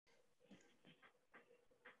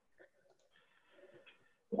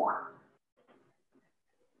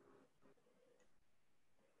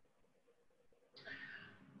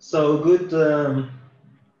So good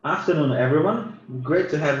afternoon, everyone. Great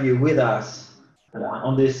to have you with us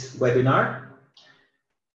on this webinar.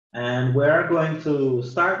 And we're going to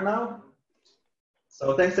start now.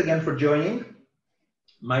 So thanks again for joining.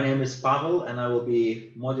 My name is Pavel, and I will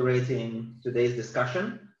be moderating today's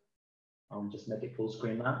discussion. I'll just make it full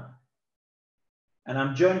screen now. And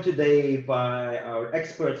I'm joined today by our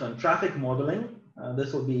experts on traffic modeling.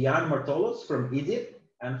 This will be Jan Martolos from EDIP,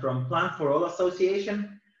 and from Plan for All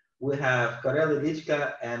Association, we have Karel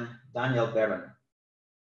Ilichka and Daniel Beran.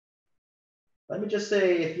 Let me just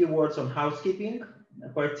say a few words on housekeeping.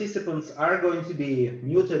 Participants are going to be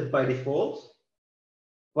muted by default,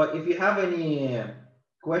 but if you have any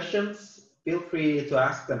questions, feel free to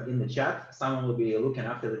ask them in the chat. Someone will be looking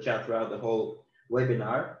after the chat throughout the whole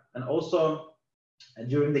webinar. And also,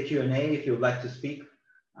 during the Q&A, if you would like to speak,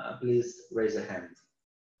 please raise a hand.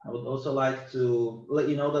 I would also like to let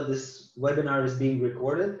you know that this webinar is being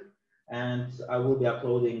recorded, and I will be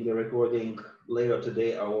uploading the recording later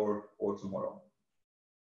today or tomorrow.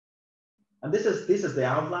 And this is the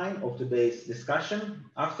outline of today's discussion.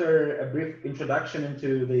 After a brief introduction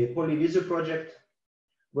into the PolyVisu project,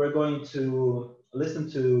 we're going to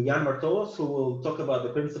listen to Jan Martolos, who will talk about the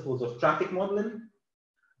principles of traffic modeling.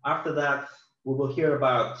 After that, we will hear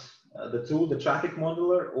about the tool, the traffic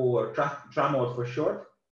modeler, or TraMod for short.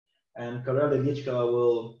 And Karel Ilichka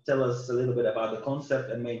will tell us a little bit about the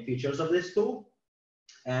concept and main features of this tool.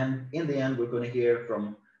 And in the end, we're going to hear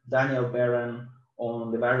from Daniel Beran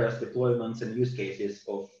on the various deployments and use cases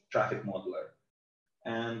of traffic modeler.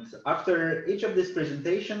 And after each of these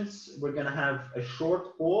presentations, we're going to have a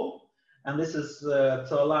short poll. And this is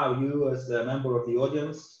to allow you as a member of the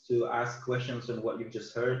audience to ask questions on what you've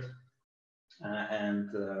just heard and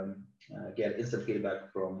get instant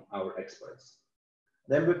feedback from our experts.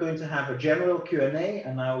 Then we're going to have a general Q&A,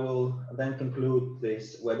 and I will then conclude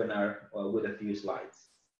this webinar with a few slides.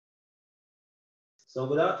 So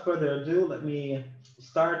without further ado, let me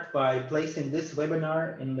start by placing this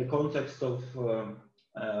webinar in the context of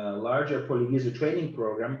a larger PolyVisu training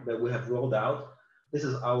program that we have rolled out. This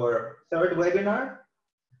is our third webinar,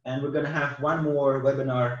 and we're going to have one more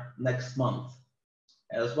webinar next month.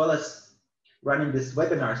 As well as running this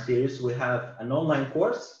webinar series, we have an online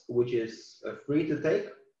course, which is free to take,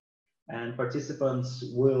 and participants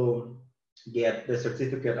will get the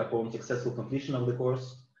certificate upon successful completion of the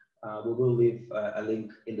course. We will leave a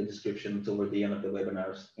link in the description toward the end of the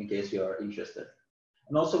webinars in case you are interested.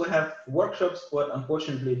 And also we have workshops, but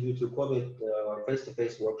unfortunately due to COVID,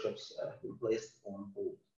 face-to-face workshops were placed on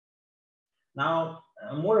hold. Now,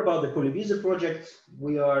 more about the PolyVisu project.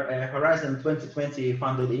 We are a Horizon 2020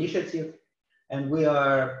 funded initiative, and we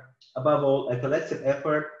are, above all, a collective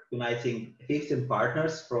effort uniting 15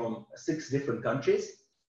 partners from 6 different countries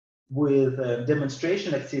with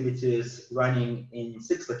demonstration activities running in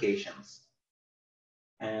 6 locations.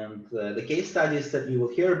 And the case studies that you will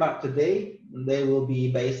hear about today, they will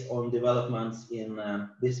be based on developments in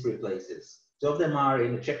these 3 places. 2 of them are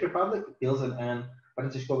in the Czech Republic, Pilsen and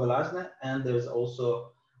Františkove Lázně, and there's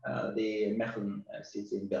also the Mechelen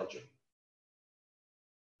city in Belgium.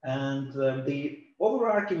 And the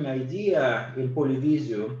overarching idea in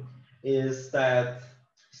PolyVisu is that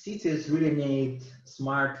cities really need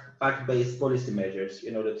smart, fact-based policy measures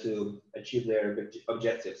in order to achieve their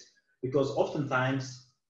objectives. Because oftentimes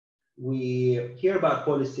we hear about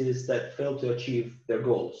policies that fail to achieve their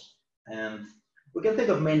goals. And we can think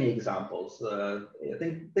of many examples.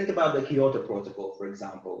 Think about the Kyoto Protocol, for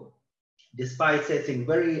example. Despite setting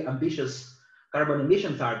very ambitious carbon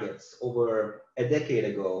emission targets over a decade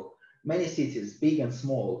ago, many cities, big and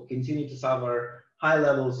small, continue to suffer high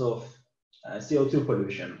levels of CO2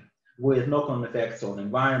 pollution with knock-on effects on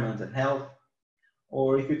environment and health.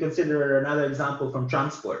 Or if you consider another example from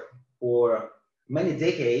transport, for many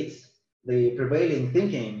decades, the prevailing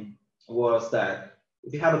thinking was that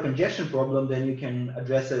if you have a congestion problem, then you can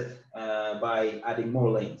address it by adding more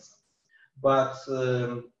lanes. But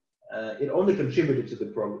it only contributed to the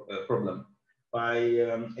problem. By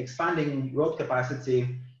expanding road capacity,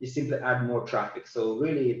 you simply add more traffic. So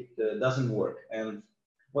really, it doesn't work. And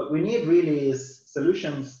what we need really is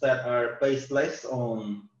solutions that are based less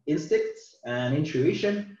on instincts and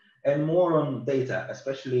intuition and more on data,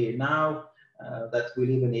 especially now that we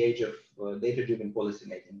live in the age of data-driven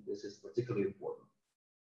policymaking. This is particularly important.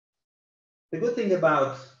 The good thing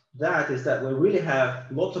about that is that we really have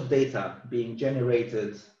lots of data being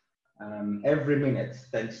generated every minute,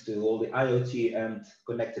 thanks to all the IoT and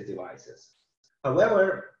connected devices.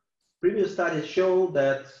 However, previous studies show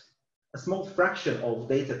that a small fraction of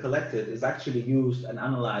data collected is actually used and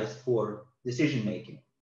analyzed for decision making.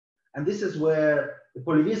 And this is where the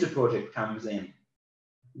Polyvisu project comes in.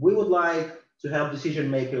 We would like to help decision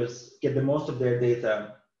makers get the most of their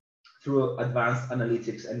data through advanced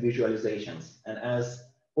analytics and visualizations. And as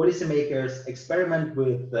policymakers experiment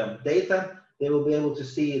with data, they will be able to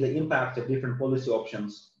see the impact of different policy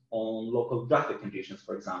options on local traffic conditions,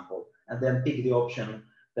 for example, and then pick the option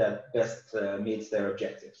that best meets their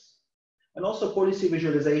objectives. And also policy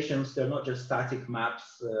visualizations, they're not just static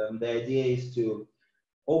maps. The idea is to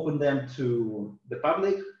open them to the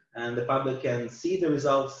public, and the public can see the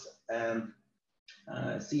results and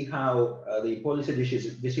see how the policy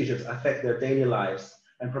decisions affect their daily lives,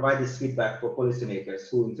 and provide this feedback for policymakers,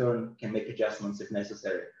 who in turn can make adjustments if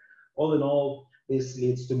necessary. All in all, this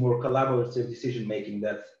leads to more collaborative decision making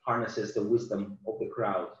that harnesses the wisdom of the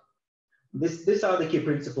crowd. These are the key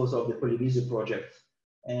principles of the Polyvisu project.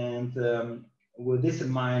 And with this in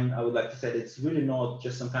mind, I would like to say that it's really not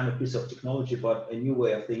just some kind of piece of technology, but a new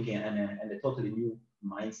way of thinking and a totally new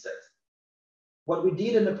mindset. What we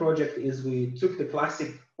did in the project is we took the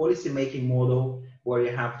classic policy-making model where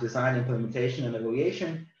you have design, implementation, and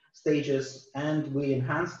evaluation stages, and we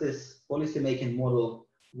enhanced this policy-making model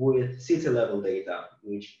with city-level data,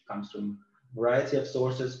 which comes from a variety of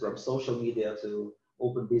sources, from social media to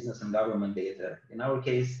open business and government data. In our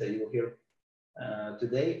case, that you will hear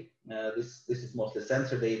today, this is mostly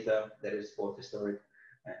sensor data that is both historic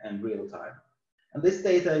and real time. And this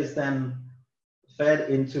data is then fed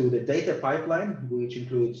into the data pipeline, which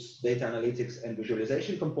includes data analytics and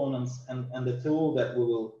visualization components. And the tool that we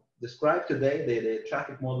will describe today, the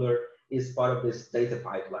traffic modeler, is part of this data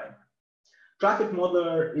pipeline. Traffic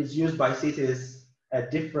modeler is used by cities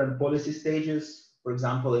at different policy stages. For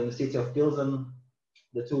example, in the city of Pilsen,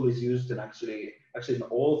 the tool is used in actually in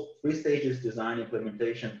all three stages: design,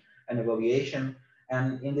 implementation, and evaluation.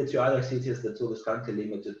 And in the two other cities, the tool is currently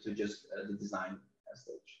limited to just the design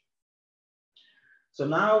stage. So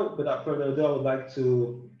now, without further ado, I would like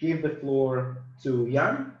to give the floor to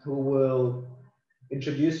Jan, who will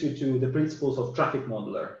introduce you to the principles of traffic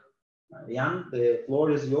modeler. Jan, the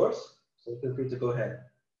floor is yours, so feel free to go ahead.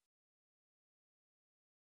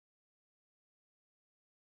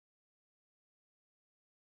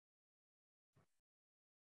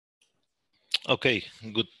 Okay,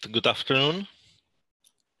 good afternoon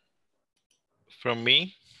from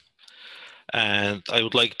me. And I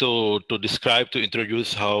would like to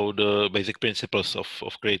introduce how the basic principles of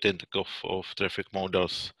creating of traffic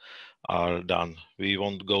models are done. We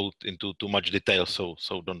won't go into too much detail, so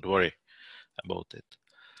don't worry about it.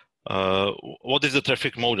 What is the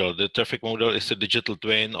traffic model? The traffic model is a digital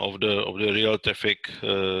twin of the real traffic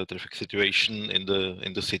situation in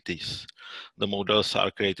the cities. The models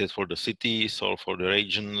are created for the cities or for the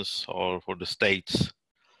regions or for the states.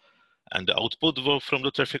 And the output from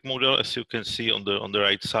the traffic model, as you can see on the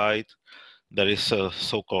right side, there is a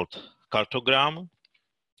so-called cartogram,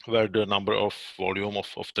 where the number of volume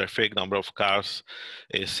of traffic, number of cars,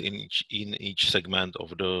 is in each segment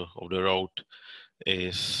of the road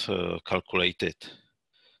is calculated.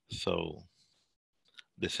 So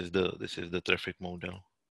this is the traffic model.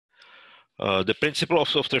 The principle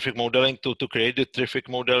of traffic modeling, to create the traffic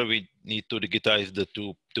model, we need to digitize the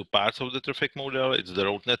two parts of the traffic model. It's the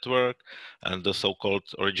road network and the so-called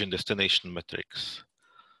origin destination metrics.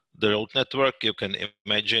 The road network, you can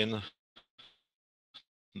imagine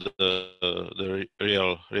the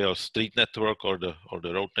real street network or the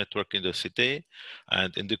road network in the city,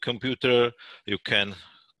 and in the computer you can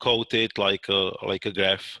code it like a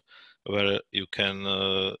graph, where you can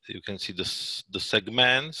see the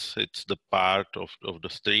segments. It's the part of the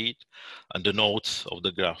street, and the nodes of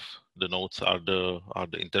the graph. The nodes are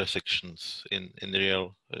the intersections in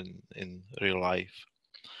real life.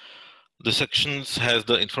 The sections has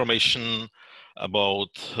the information about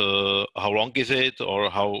how long is it, or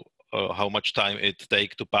how much time it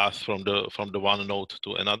takes to pass from the one node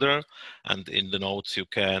to another. And in the nodes you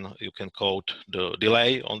can code the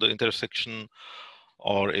delay on the intersection,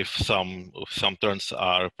 or if some turns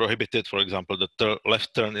are prohibited, for example, the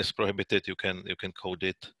left turn is prohibited, you can code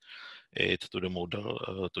it to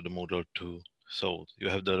the model too. So you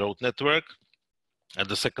have the road network, and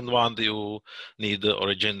the second one, you need the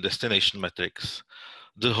origin destination metrics.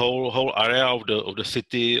 The whole area of the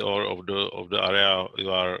city or of the area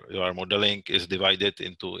you are modeling is divided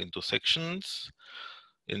into sections.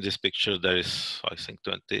 In this picture there is, I think,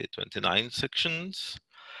 29 sections.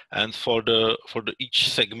 And for each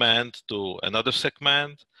segment to another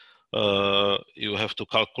segment, you have to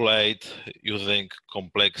calculate using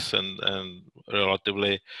complex and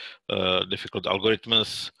relatively difficult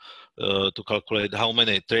algorithms to calculate how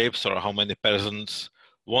many trips or how many persons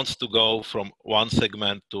wants to go from one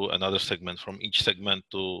segment to another segment, from each segment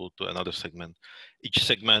to another segment. Each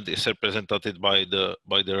segment is represented by the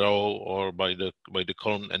row or by the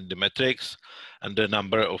column in the matrix, and the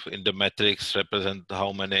number of in the matrix represent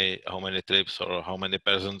how many trips or how many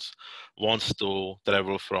persons wants to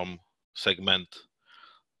travel from segment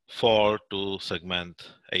 4 to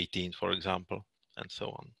segment 18, for example, and so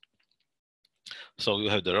on. So you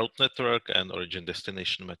have the route network and origin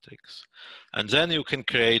destination metrics. And then you can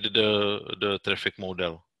create the traffic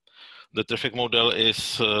model. The traffic model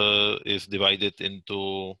is divided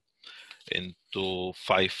into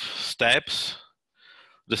 5 steps.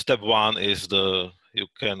 The step 1 is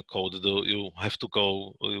you have to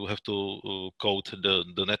code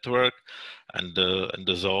the network and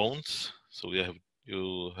the zones. So you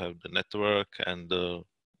have the network and the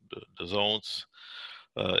zones.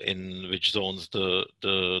 In which zones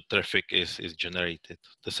the traffic is generated.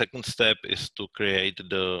 The second step is to create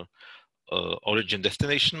the origin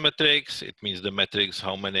destination metrics. It means the metrics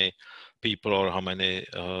how many people or how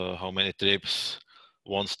many trips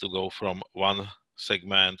wants to go from one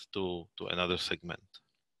segment to another segment.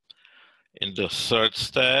 In the third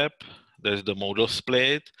step, there's the modal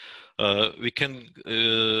split. We can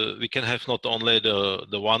have not only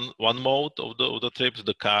the one mode of the trips,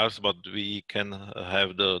 the cars, but we can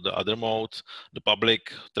have the other modes, the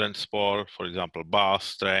public transport, for example,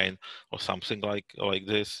 bus, train, or something like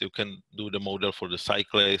this. You can do the model for the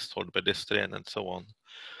cyclist, for the pedestrian, and so on.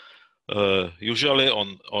 Usually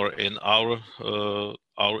in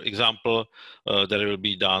our example, there will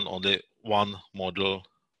be done only one model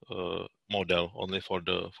only for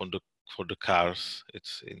the cars.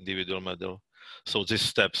 It's individual model. So these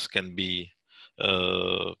steps can be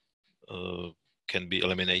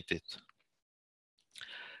eliminated.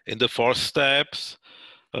 In the fourth steps,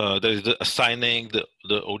 there is the assigning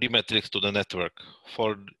the OD metrics to the network.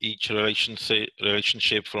 For each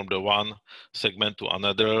relationship from the one segment to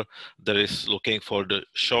another, there is looking for the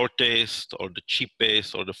shortest or the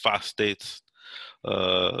cheapest or the fastest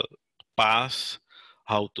path,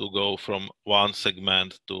 how to go from one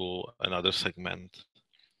segment to another segment.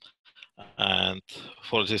 And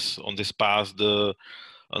for this, on this path, the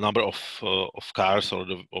number of cars or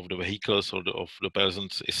of the vehicles or of the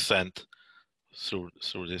persons is sent through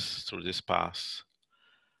this path.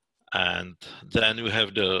 And then you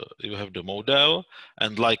have the model,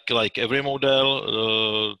 and like every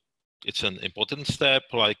model, it's an important step.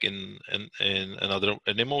 Like in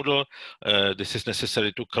any model, this is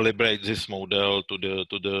necessary to calibrate this model to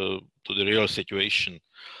the real situation.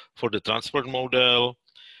 For the transport model,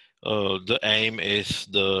 the aim is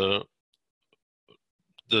the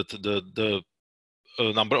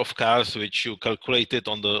number of cars which you calculated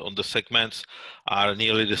on the segments are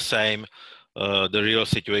nearly the same. The real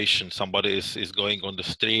situation, somebody is going on the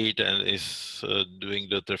street and is doing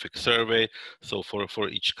the traffic survey. So for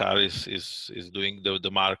each car is doing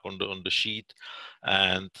the mark on the sheet,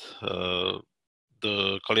 and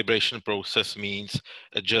the calibration process means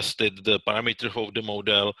adjusted the parameter of the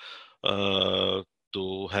model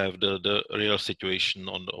to have the real situation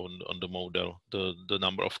on the model. The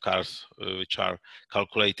number of cars which are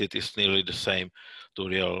calculated is nearly the same to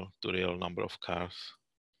real number of cars.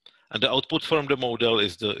 And the output from the model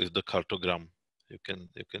is the cartogram. You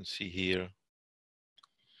can see here.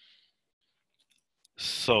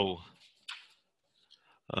 So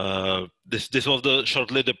this was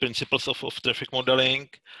shortly the principles of traffic modeling,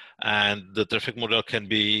 and the traffic model can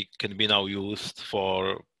be now used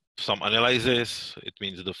for some analysis. It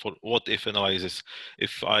means the what if analysis.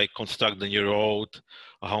 If I construct the new road,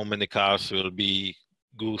 how many cars will be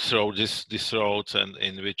go through this roads, and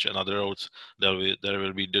in which another roads there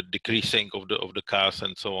will be the decreasing of the cars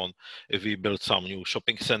and so on. If we build some new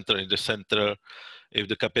shopping center in the center, if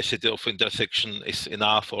the capacity of intersection is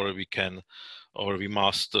enough, or we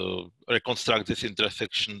must reconstruct this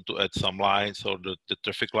intersection to add some lines, or the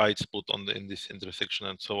traffic lights put on in this intersection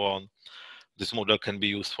and so on. This model can be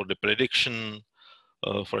used for the prediction.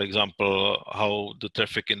 For example, how the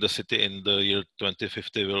traffic in the city in the year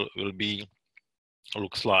 2050 will be,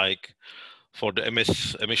 looks like. For the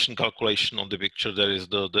emission calculation on the picture, there is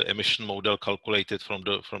the emission model calculated from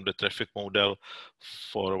the traffic model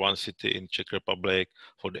for one city in Czech Republic,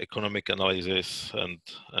 for the economic analysis and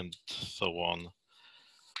so on.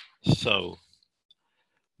 So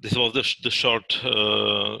this was the short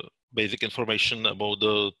basic information about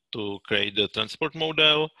to create the transport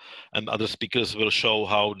model, and other speakers will show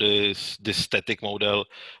how this static model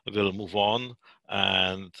will move on,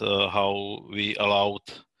 and how we allowed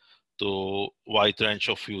to wide range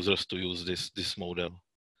of users to use this model.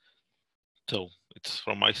 So it's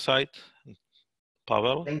from my side.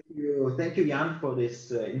 Pavel? Thank you, Jan, for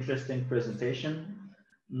this interesting presentation.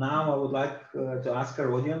 Now I would like to ask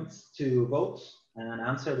our audience to vote and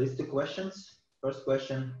answer these two questions. First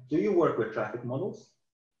question, do you work with traffic models?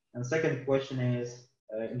 And second question is,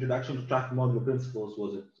 introduction to traffic model principles,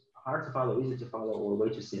 was it hard to follow, easy to follow, or way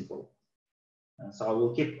too simple? So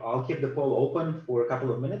I'll keep the poll open for a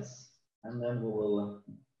couple of minutes, and then we will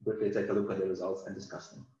briefly take a look at the results and discuss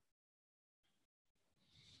them.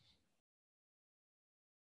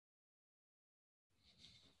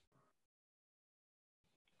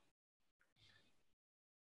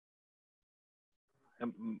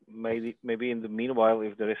 Maybe in the meanwhile,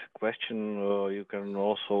 if there is a question, you can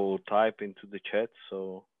also type into the chat.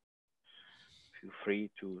 So feel free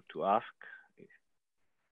to ask.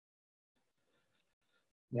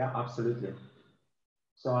 Yeah, absolutely.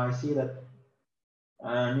 So I see that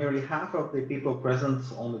nearly half of the people present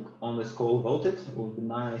on this call voted. It would be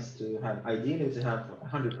nice to have, ideally, to have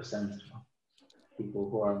 100% people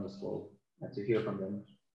who are on this call and to hear from them.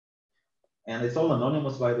 And it's all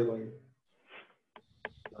anonymous, by the way.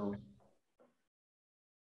 So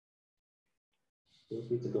feel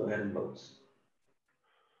free to go ahead and vote.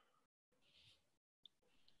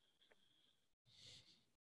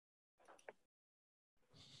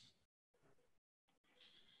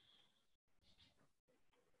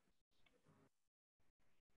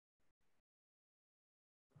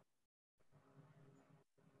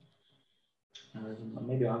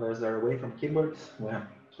 Maybe others are away from keyboards. We have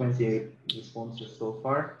 28 responses so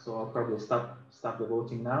far, so I'll probably stop the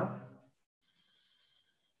voting now.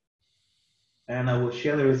 And I will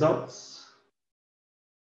share the results.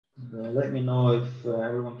 Let me know if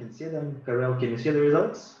everyone can see them. Karel, can you see the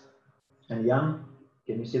results? And Jan,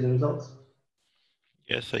 can you see the results?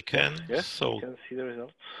 Yes, I can. Yes, so I can see the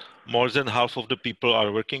results. More than half of the people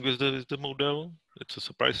are working with the model. It's a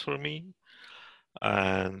surprise for me,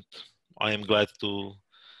 and I am glad to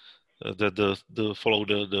that the follow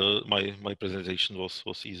my presentation was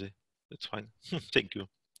easy. That's fine. Thank you.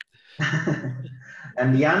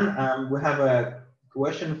 And Jan, we have a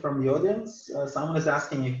question from the audience. Someone is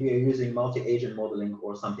asking if we are using multi-agent modeling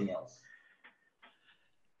or something else.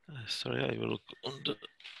 Sorry, I will look on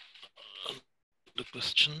the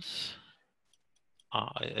questions.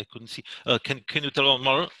 I couldn't see. Can you tell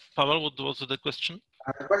more, Pavel? What was the question?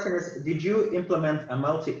 The question is, did you implement a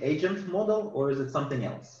multi-agent model or is it something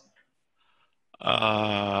else?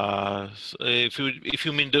 If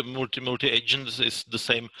you mean the multi agents, is the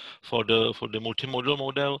same for the multimodal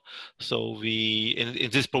model. So we in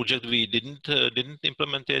this project we didn't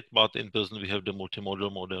implement it, but in person we have the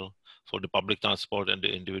multimodal model for the public transport and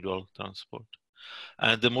the individual transport.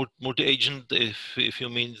 And the multi-agent, if you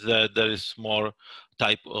mean that there is more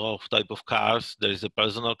type of cars, there is the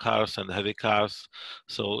personal cars and heavy cars.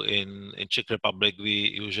 So in Czech Republic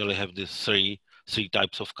we usually have these three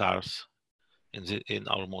types of cars in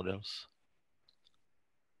our models.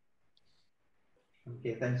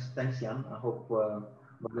 Okay, thanks, Jan. I hope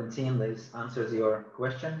Valentin, this answers your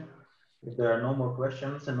question. If there are no more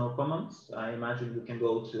questions and no comments, I imagine we can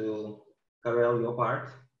go to Karel, your part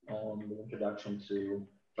on the introduction to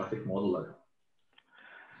traffic modeler.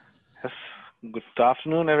 Yes, good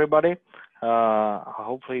afternoon, everybody.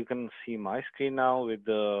 Hopefully you can see my screen now with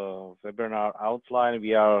the webinar outline.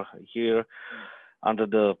 We are here under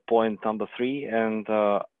the point number 3, and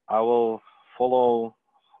I will follow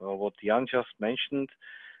what Jan just mentioned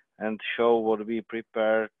and show what we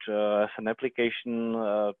prepared as an application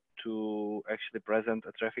to actually present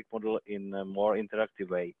a traffic model in a more interactive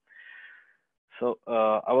way. So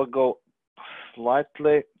I will go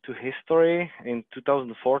slightly to history in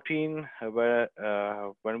 2014, where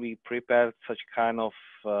when we prepared such kind of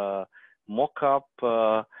mock-up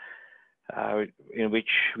in which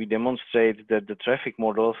we demonstrate that the traffic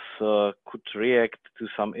models could react to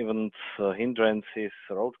some events, hindrances,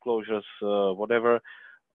 road closures, whatever,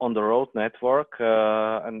 on the road network.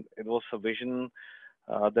 And it was a vision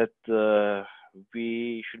that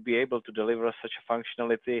we should be able to deliver such a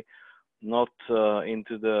functionality not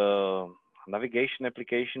into the navigation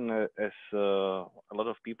application as a lot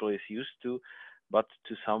of people is used to, but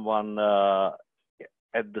to someone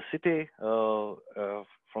at the city,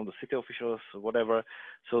 from the city officials, whatever,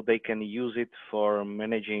 so they can use it for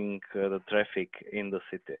managing the traffic in the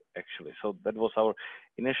city, actually. So that was our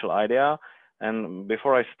initial idea. And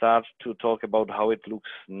before I start to talk about how it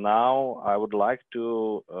looks now, I would like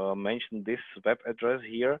to mention this web address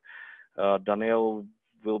here. Daniel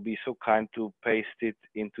will be so kind to paste it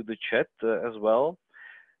into the chat as well.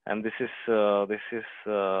 And this is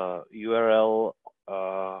URL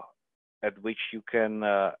at which you can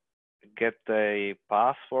get a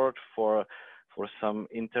password for some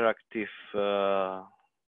interactive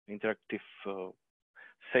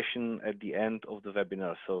session at the end of the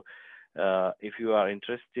webinar. So if you are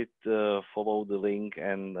interested, follow the link,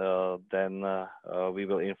 and then we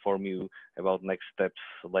will inform you about next steps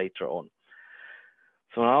later on.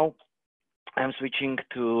 So now I'm switching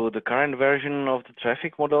to the current version of the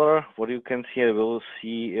traffic modeler. What you can see, I will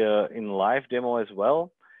see in live demo as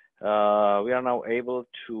well. We are now able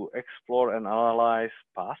to explore and analyze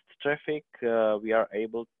past traffic. We are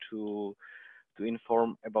able to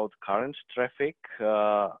inform about current traffic,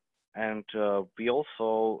 and we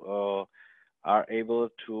also are able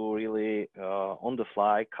to really on the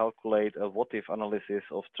fly calculate a what if analysis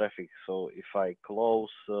of traffic. So if I close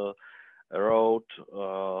a road,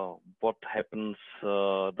 what happens?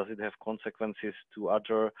 Does it have consequences to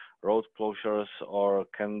other road closures, or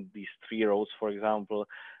can these 3 roads, for example,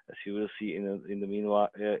 as you will see in the meanwhile,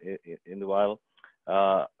 in the while,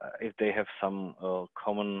 if they have some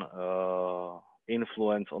common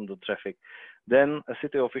influence on the traffic, then a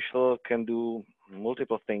city official can do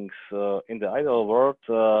multiple things. In the ideal world,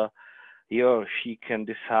 he or she can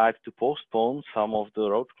decide to postpone some of the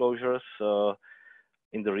road closures.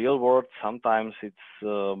 In the real world, sometimes it's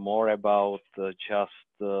more about just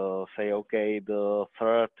say, okay, the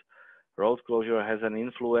 3rd road closure has an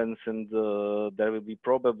influence, and there will be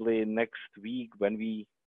probably next week when we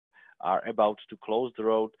are about to close the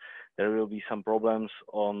road, there will be some problems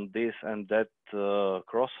on this and that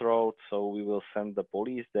crossroad, so we will send the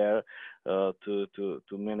police there to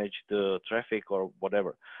manage the traffic or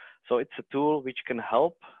whatever. So it's a tool which can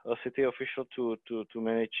help a city official to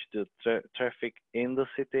manage the traffic in the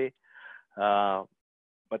city,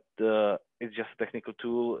 but it's just a technical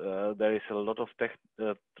tool. There is a lot of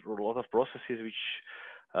processes which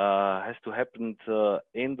has to happen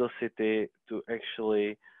in the city to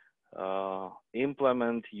actually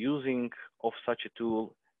implement using of such a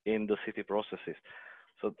tool in the city processes.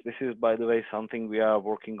 So this is, by the way, something we are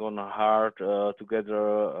working on hard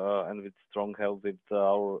together and with strong help with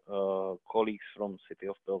our colleagues from City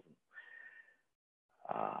of Pilsen.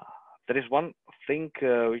 There is one thing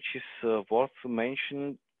which is worth to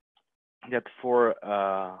mention, that for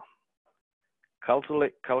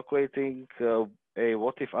calculating a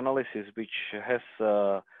what-if analysis which has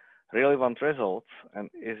relevant results, and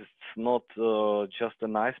it's not just a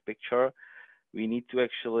nice picture, we need to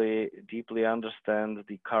actually deeply understand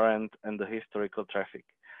the current and the historical traffic.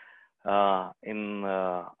 In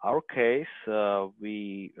our case,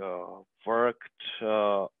 we worked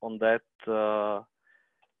on that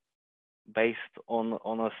based on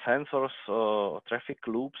a sensors, traffic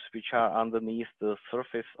loops, which are underneath the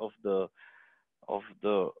surface of the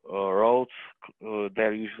roads.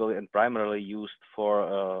 They're usually and primarily used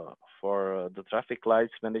for the traffic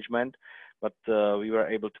lights management, but we were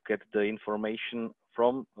able to get the information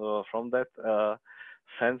from that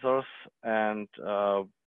sensors, and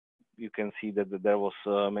you can see that there was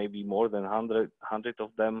maybe more than 100 of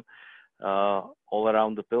them all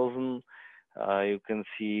around the Pilsen. You can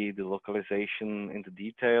see the localization in the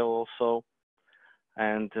detail also.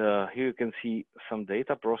 And here you can see some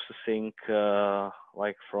data processing,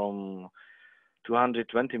 like from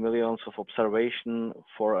 220 million of observation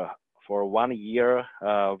for 1 year.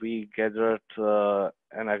 We gathered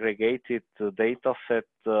an aggregated data set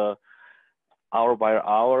hour by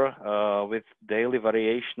hour with daily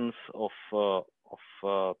variations of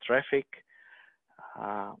traffic.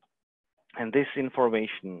 And this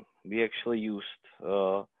information we actually used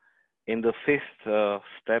in the 5th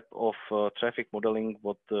step of traffic modeling,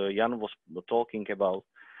 what Jan was talking about,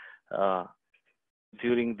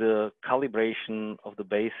 during the calibration of the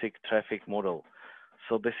basic traffic model.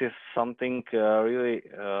 So this is something really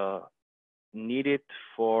needed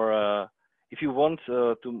for, if you want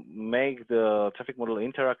to make the traffic model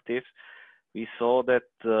interactive. We saw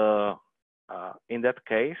that in that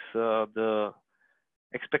case, the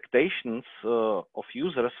expectations of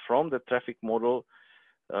users from the traffic model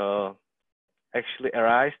actually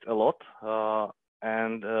arised a lot,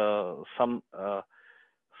 and some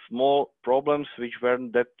small problems which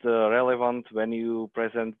weren't that relevant when you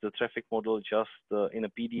present the traffic model just in a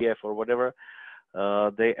PDF or whatever,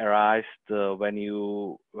 they arised when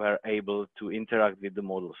you were able to interact with the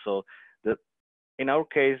model. So in our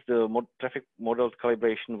case, the traffic model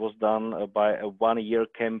calibration was done by a 1-year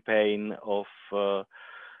campaign of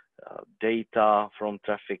data from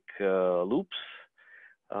traffic loops.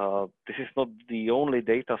 This is not the only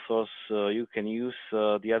data source you can use.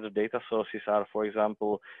 The other data sources are, for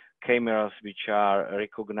example, cameras which are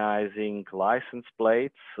recognizing license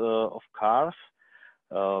plates of cars.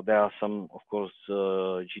 There are some, of course,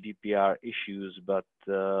 GDPR issues, but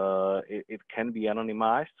it can be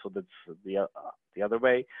anonymized, so that's the other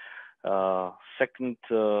way. Second,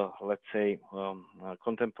 let's say,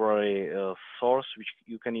 contemporary source which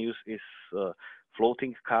you can use is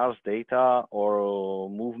floating cars data or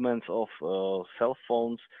movements of cell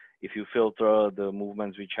phones if you filter the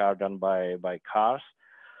movements which are done by cars.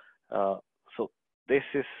 So this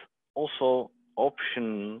is also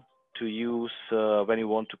option to use when you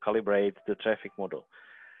want to calibrate the traffic model.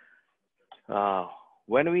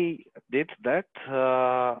 When we did that,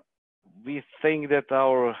 we think that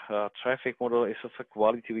our traffic model is of a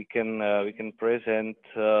quality we can present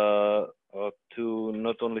to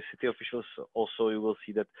not only city officials. Also, you will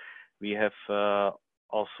see that we have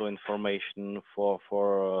also information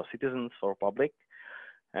for citizens, for public,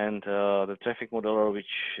 and the traffic model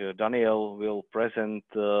which Daniel will present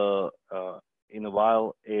in a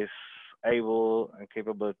while is able and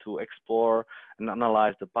capable to explore and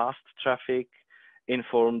analyze the past traffic,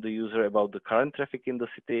 inform the user about the current traffic in the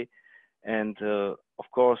city, and of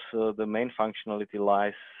course the main functionality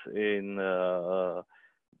lies in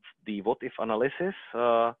the what-if analysis.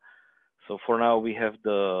 So for now we have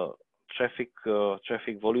the traffic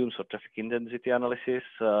volumes or traffic intensity analysis.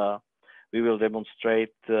 We will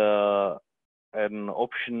demonstrate an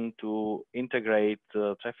option to integrate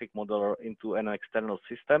traffic model into an external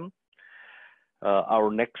system. Our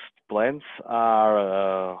next plans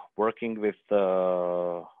are working with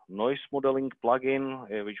noise modeling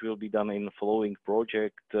plugin, which will be done in the following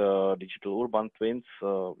project, Digital Urban Twins,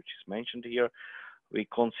 which is mentioned here. We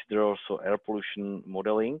consider also air pollution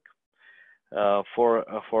modeling.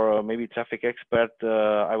 For maybe traffic expert,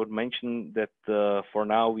 I would mention that for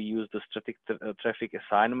now we use the static traffic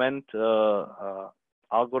assignment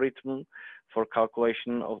algorithm for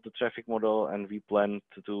calculation of the traffic model, and we plan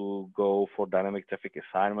to go for dynamic traffic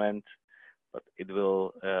assignment, but it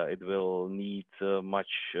will need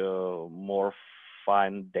much more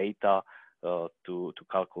fine data to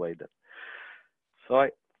calculate that. So I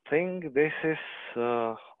think this is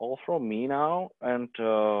all from me now, and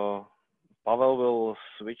Pavel will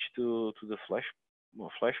switch to the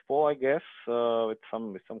flash poll, I guess, with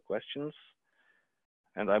some questions,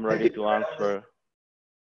 and I'm ready to answer.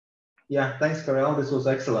 Yeah, thanks, Karel. This was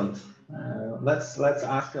excellent. Let's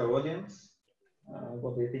ask our audience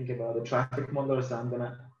what they think about the traffic models. I'm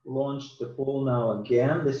gonna launch the poll now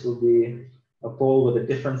again. This will be a poll with a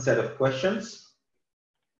different set of questions,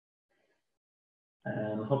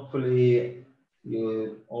 and hopefully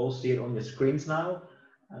you all see it on your screens now.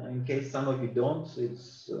 In case some of you don't,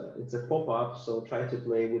 it's a pop-up, so try to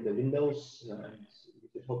play with the windows, and you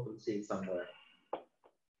can hopefully see it somewhere.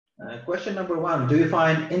 Question number one: do you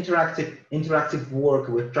find interactive work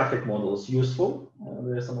with traffic models useful?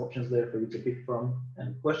 There are some options there for you to pick from.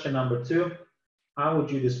 And question number two: how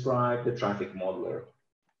would you describe the traffic modeler?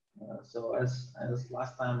 So as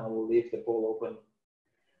last time, I will leave the poll open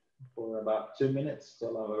for about 2 minutes to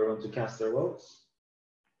allow everyone to cast their votes.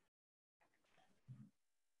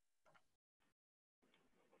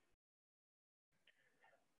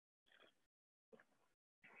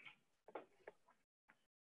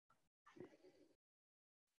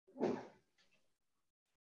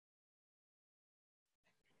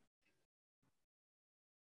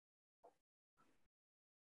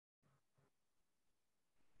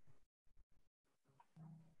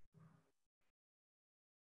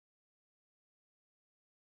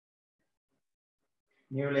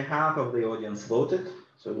 Nearly half of the audience voted,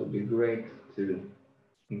 so it would be great to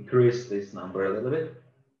increase this number a little bit.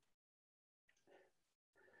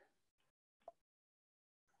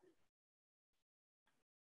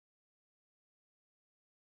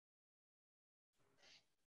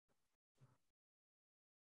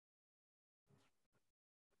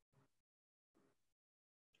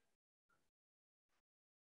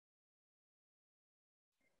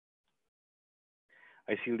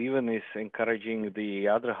 I see Lieven is encouraging the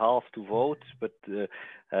other half to vote, but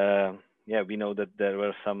yeah, we know that there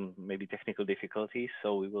were some maybe technical difficulties,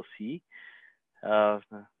 so we will see.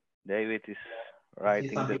 David is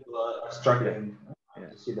writing some that people are struggling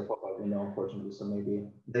to see the pop-up window, unfortunately, so maybe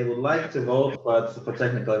they would like to vote, but for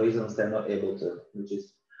technical reasons, they're not able to, which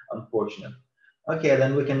is unfortunate. Okay,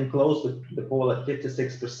 then we can close the poll at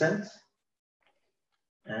 56%.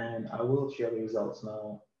 And I will share the results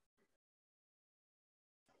now.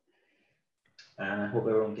 And I hope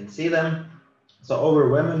everyone can see them. So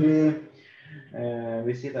overwhelmingly,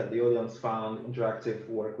 we see that the audience found interactive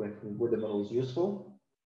work with the models useful.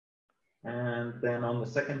 And then on the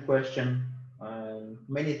second question,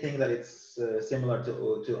 many think that it's similar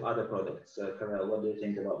to other products. Karel, what do you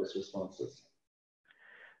think about these responses?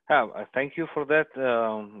 Thank you for that.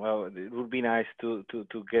 Well, it would be nice to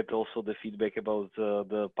get also the feedback about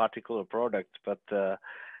the particular product, but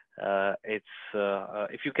it's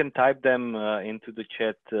if you can type them into the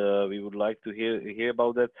chat, we would like to hear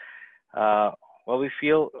about that. Well, we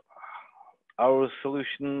feel our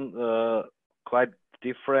solution quite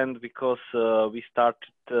different because we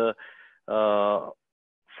started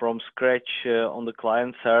from scratch on the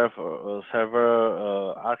client server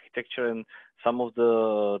architecture, and some of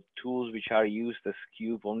the tools which are used as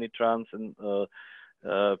Cube, Omnitrans, and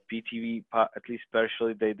PTV, at least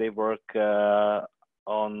partially, they work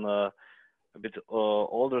on a bit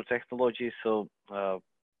older technology. So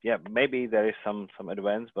yeah, maybe there is some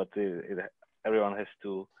advance, but everyone has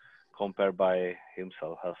to compare by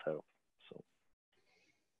himself, herself. So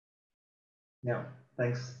yeah,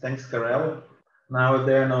 thanks, Karel. Now, if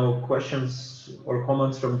there are no questions or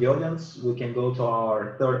comments from the audience, we can go to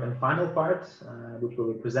our third and final part, which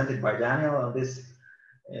will be presented by Daniel. And this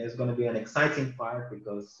is going to be an exciting part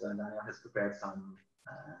because Daniel has prepared some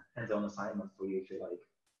hands-on assignments for you if you like.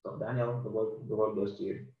 So, Daniel, the word goes to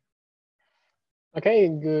you. Okay,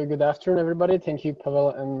 good afternoon, everybody. Thank you, Pavel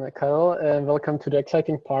and Karel, and welcome to the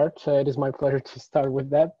exciting part. It is my pleasure to start with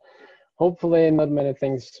that. Hopefully, not many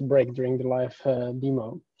things break during the live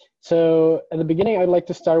demo. So at the beginning, I'd like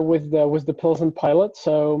to start with the Pilsen pilot.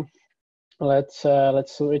 So let's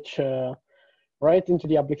switch right into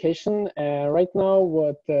the application. Right now,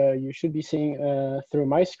 what you should be seeing through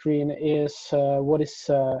my screen is what is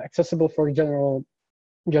accessible for general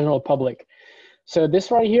public. So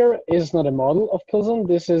this right here is not a model of Pilsen.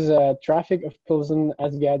 This is traffic of Pilsen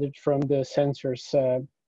as gathered from the sensors.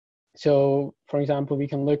 So, for example, we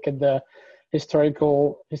can look at the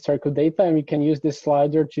historical data, and we can use this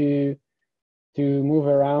slider to move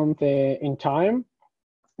around in time.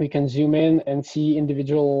 We can zoom in and see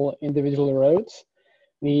individual roads.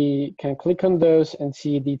 We can click on those and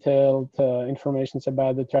see detailed information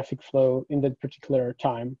about the traffic flow in that particular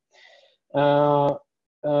time.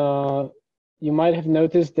 You might have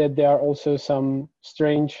noticed that there are also some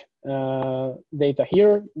strange data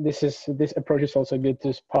here. This approach is also good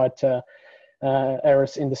to spot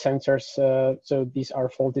errors in the sensors. So these are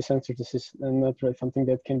faulty sensors. This is not really something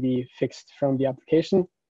that can be fixed from the application.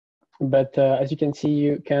 But as you can see,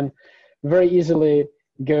 you can very easily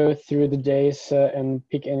go through the days and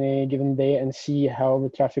pick any given day and see how the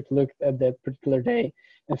traffic looked at that particular day.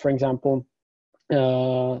 And for example,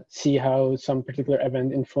 see how some particular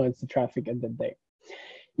event influenced the traffic at that day.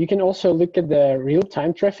 You can also look at the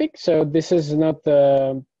real-time traffic. So this is not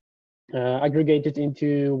aggregated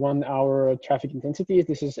into 1 hour traffic intensities.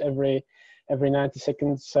 This is every 90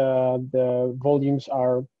 seconds. The volumes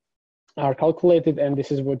are calculated, and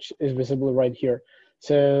this is what is visible right here.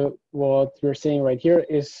 So what we're seeing right here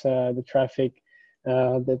is the traffic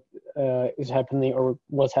that is happening or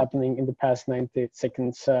was happening in the past 90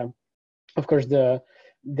 seconds. Of course, the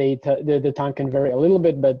time can vary a little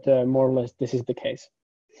bit, but more or less this is the case.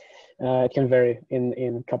 It can vary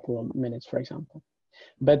in a couple of minutes, for example.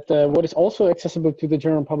 But what is also accessible to the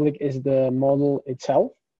general public is the model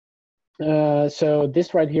itself. So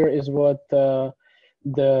this right here is what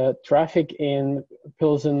the traffic in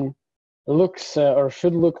Pilsen looks or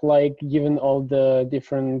should look like, given all the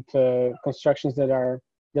different constructions that are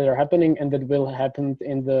happening and that will happen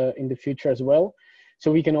in the future as well.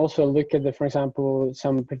 So we can also look at for example,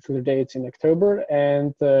 some particular dates in October,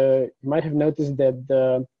 and you might have noticed that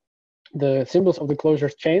the symbols of the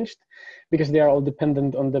closures changed because they are all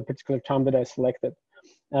dependent on the particular time that I selected.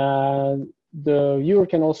 The viewer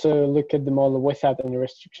can also look at the model without any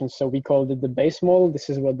restrictions. So we called it the base model. This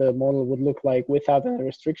is what the model would look like without any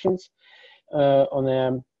restrictions on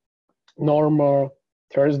a normal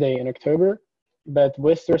Thursday in October. But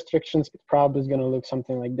with restrictions, it probably is going to look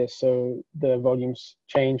something like this. So the volumes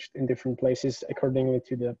changed in different places accordingly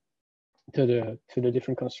to the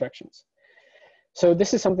different constructions. So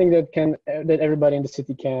this is something that everybody in the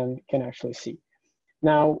city can actually see.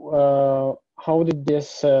 Now, how did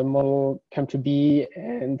this model come to be,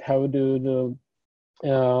 and how do the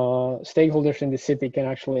stakeholders in the city can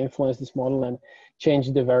actually influence this model and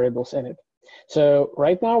change the variables in it? So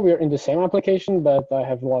right now we're in the same application, but I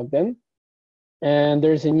have logged in. And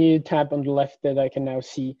there's a new tab on the left that I can now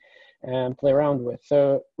see and play around with.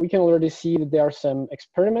 So we can already see that there are some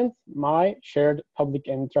experiment, my, shared, public,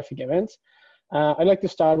 and traffic events. I'd like to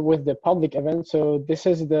start with the public event. So this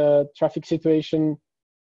is the traffic situation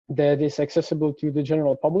that is accessible to the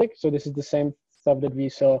general public. So this is the same stuff that we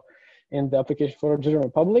saw in the application for the general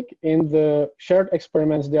public. In the shared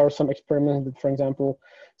experiments, there are some experiments that, for example,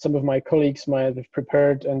 some of my colleagues might have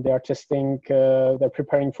prepared, and they are testing, they're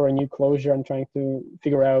preparing for a new closure and trying to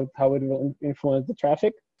figure out how it will influence the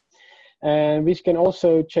traffic. And we can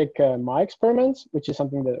also check my experiments, which is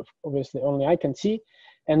something that obviously only I can see.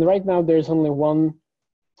 And right now there's only one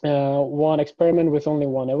experiment with only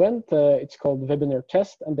one event. It's called webinar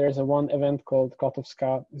test, and there's one event called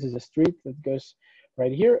Kotovska. This is a street that goes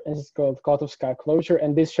right here, and it's called Kotovska closure.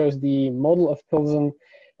 And this shows the model of Pilsen,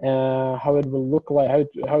 how it will look like,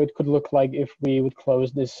 how it could look like if we would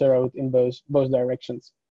close this road in both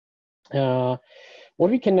directions. What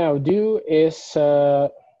we can now do is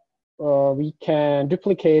we can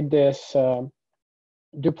duplicate this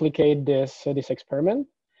experiment.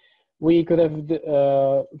 We could have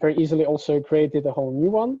very easily also created a whole new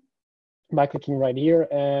one by clicking right here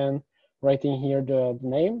and writing here the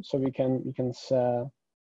name. So we can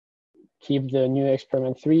keep the new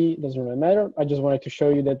experiment 3, doesn't really matter. I just wanted to show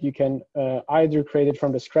you that you can either create it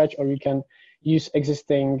from the scratch, or you can use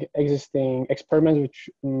existing experiments, which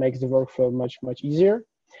makes the workflow much easier.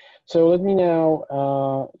 So let me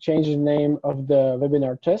now change the name of the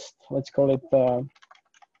webinar test. Let's call it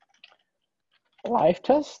live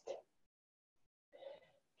test.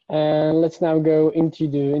 And let's now go into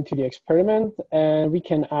the experiment, and we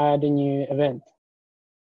can add a new event.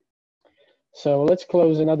 So let's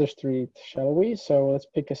close another street, shall we? So let's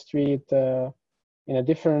pick a street in a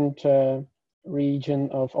different region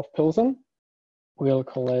of Pilsen. We'll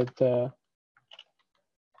call it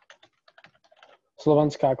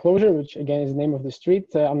Slovanska closure, which again is the name of the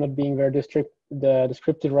street. I'm not being very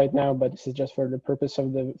descriptive right now, but this is just for the purpose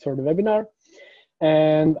of the webinar.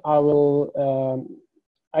 And I will.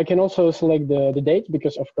 I can also select the date,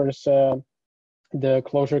 because of course the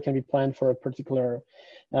closure can be planned for a particular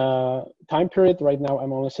time period. Right now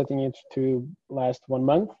I'm only setting it to last 1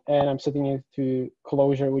 month, and I'm setting it to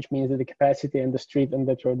closure, which means that the capacity and the street and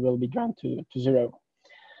that road will be drawn to 0.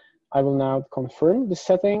 I will now confirm the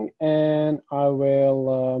setting, and I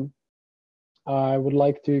would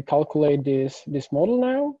like to calculate this model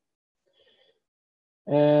now,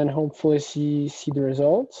 and hopefully see the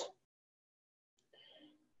results.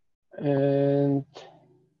 And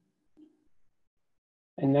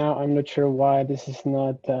now I'm not sure why this is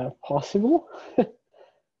not possible.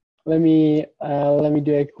 let me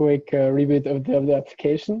do a quick reboot of the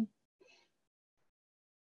application.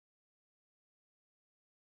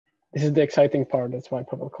 This is the exciting part. That's why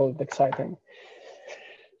people call it exciting.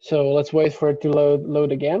 So let's wait for it to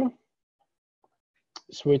load again.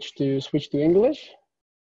 Switch to English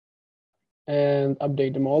and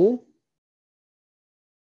update the model.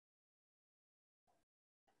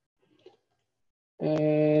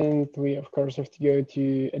 And we, of course, have to go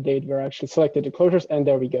to a date where I actually selected the closures, and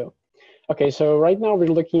there we go. Okay, so right now we're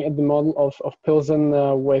looking at the model of Pilsen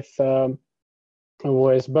with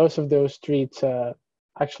both of those streets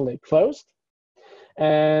actually closed.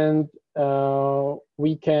 And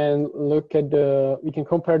we can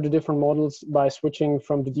compare the different models by switching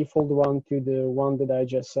from the default one to the one that I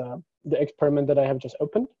just, the experiment that I have just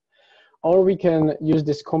opened. Or we can use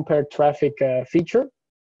this compare traffic feature,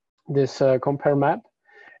 this compare map,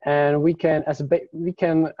 and we can as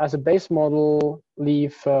a base model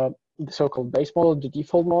leave the so-called base model, the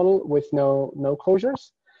default model, with no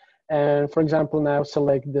closures. And for example, now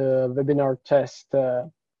select the webinar test,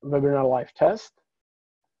 webinar live test.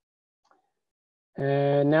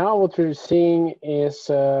 And now what we're seeing is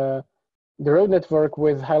the road network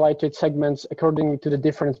with highlighted segments according to the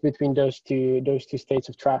difference between those two states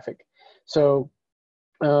of traffic. So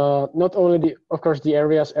not only of course the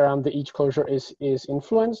areas around each closure is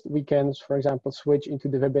influenced. We can, for example, switch into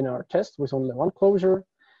the webinar test with only one closure,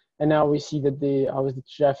 and now we see that how is the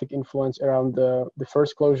traffic influence around the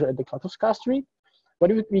first closure at the Kotovska street.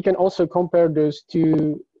 But we can also compare those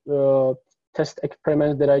two test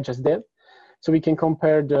experiments that I just did. So we can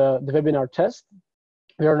compare the webinar test.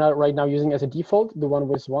 We are not right now using as a default the one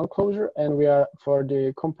with one closure, and we are, for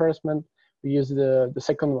the comparison, we use the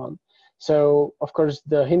second one. So of course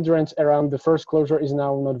the hindrance around the first closure is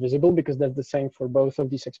now not visible because that's the same for both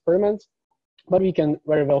of these experiments, but we can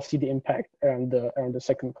very well see the impact around the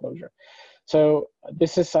second closure. So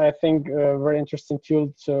this is, I think, a very interesting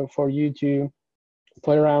tool for you to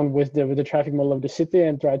play around with the traffic model of the city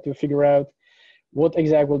and try to figure out what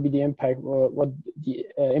exactly will be the impact, or what the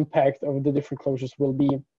impact of the different closures will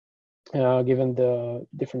be given the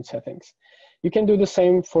different settings. You can do the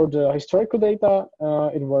same for the historical data.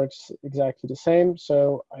 It works exactly the same.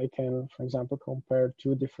 So I can, for example, compare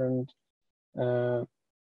two different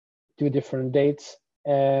dates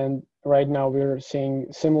and right now we're seeing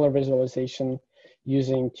similar visualization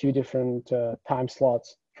using 2 different time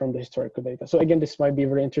slots from the historical data. So again, this might be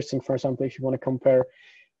very interesting, for example, if you want to compare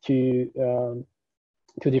to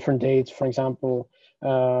different dates, for example,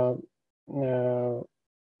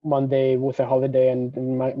 Monday with a holiday and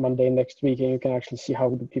Monday next week, and you can actually see how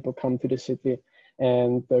the people come to the city,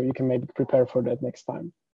 and you can maybe prepare for that next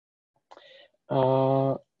time.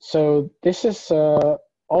 So this is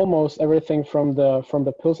almost everything from the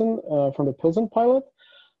Pilsen pilot.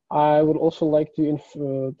 I would also like to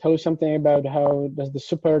tell you something about how does the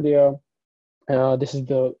SuperDIA, this is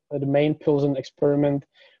the main Pilsen experiment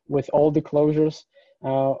with all the closures.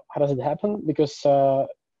 How does it happen? Because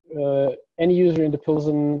any user in the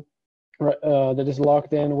Pilsen that is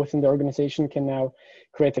logged in within the organization can now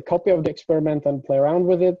create a copy of the experiment and play around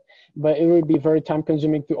with it, but it will be very time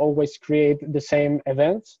consuming to always create the same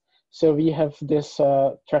events. So we have this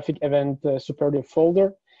traffic event SuperDIA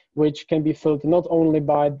folder, which can be filled not only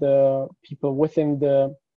by the people within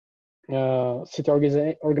the city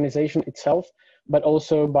organization itself, but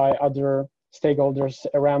also by other stakeholders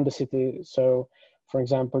around the city. So, for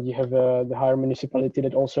example, you have the higher municipality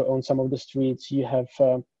that also owns some of the streets. You have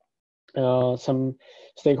some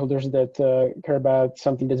stakeholders that care about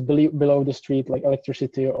something that's below the street, like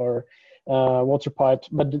electricity or water pipe,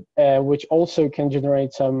 but which also can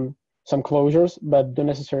generate some closures, but don't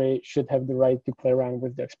necessarily should have the right to play around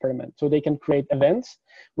with the experiment. So they can create events,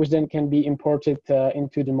 which then can be imported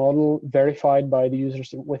into the model, verified by the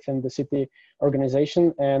users within the city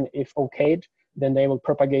organization, and if okayed, then they will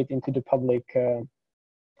propagate into the public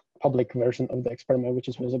version of the experiment, which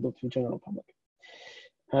is visible to the general public.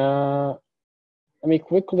 Let me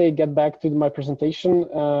quickly get back to my presentation.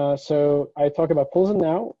 So I talk about Pilsen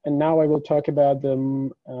now, and now I will talk about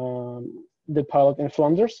the pilot in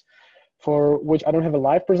Flanders, for which I don't have a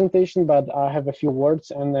live presentation, but I have a few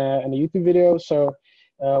words and a YouTube video. So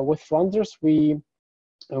with Flanders, we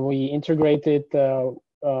integrated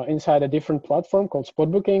inside a different platform called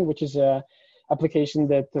Spot Booking, which is an application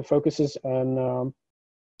that focuses on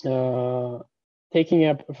taking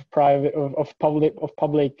up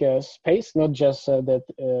public space, not just that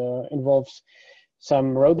involves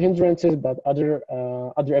some road hindrances, but other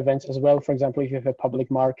events as well. For example, if you have a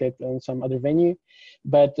public market and some other venue,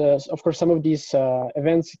 but of course some of these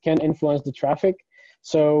events can influence the traffic.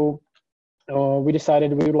 So we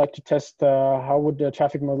decided we would like to test how would the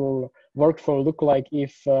traffic model workflow look like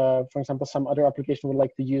if, for example, some other application would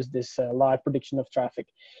like to use this live prediction of traffic.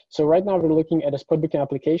 So right now we're looking at a spot booking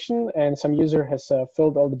application, and some user has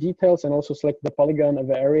filled all the details and also selected the polygon of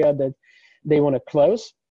the area that they want to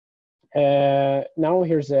close. Now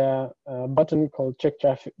here's a button called check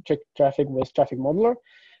traffic with traffic modeler.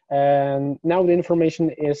 And now the information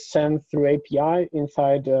is sent through API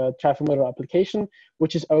inside the traffic modeler application,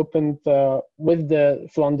 which is opened with the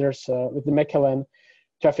Flanders, with the Mechelen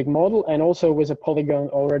traffic model, and also with a polygon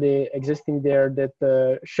already existing there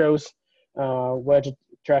that shows where the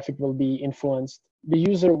traffic will be influenced. The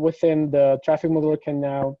user within the traffic modeler can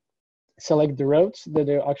now select the roads that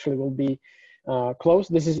they actually will be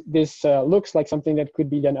closed. This looks like something that could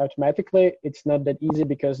be done automatically. It's not that easy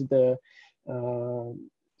because the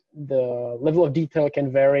level of detail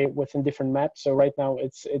can vary within different maps. So right now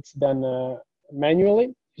it's done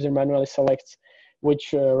manually. User manually selects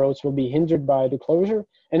which roads will be hindered by the closure.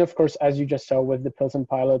 And of course, as you just saw with the Pilsen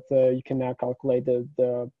pilot, you can now calculate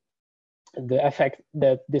the effect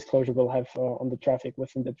that this closure will have on the traffic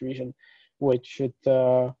within that region, which should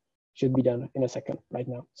be done in a second right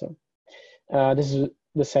now. So this is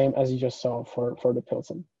the same as you just saw for the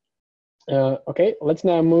Pilsen. Okay, let's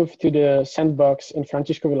now move to the sandbox in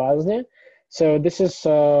Františko Villazne. So this is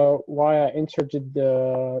why I inserted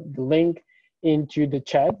the link into the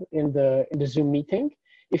chat in the Zoom meeting.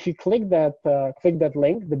 If you click that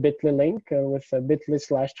link, the bit.ly link with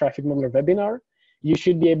bit.ly/traffic modeler webinar, you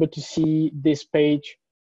should be able to see this page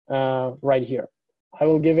right here. I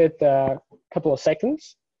will give it a couple of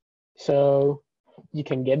seconds so you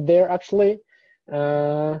can get there actually.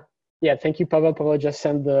 Yeah, thank you, Pavel. Pavel just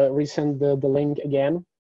resend the link again.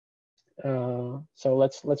 So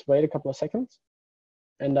let's wait a couple of seconds,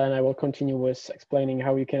 and then I will continue with explaining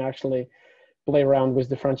how you can actually play around with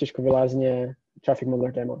the Františko Villazne traffic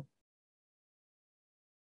modeler demo.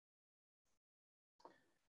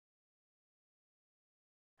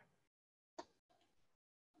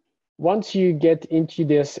 Once you get into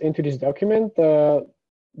this document,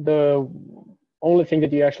 the only thing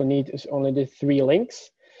that you actually need is only the 3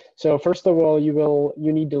 links. So first of all,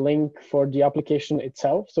 you need the link for the application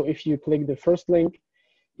itself. So if you click the first link,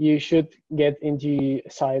 you should get into a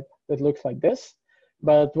site that looks like this.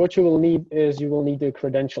 But what you will need is you will need the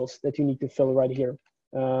credentials that you need to fill right here.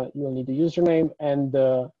 You will need the username and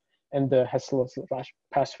the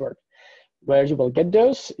hassle/password. Where you will get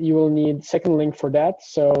those, you will need second link for that.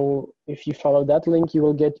 So if you follow that link, you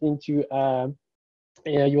will get into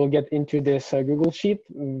this Google Sheet.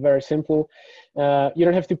 Very simple. You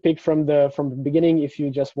don't have to pick from the beginning. If you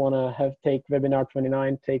just want to take webinar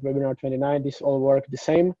 29, take webinar 29. This all work the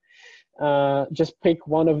same. Just pick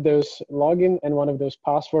one of those login and one of those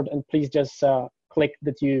password, and please just click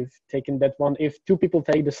that you've taken that one. If two people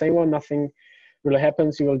take the same one, nothing really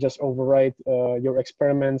happens. You will just overwrite your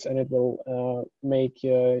experiments, and it will make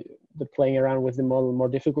the playing around with the model more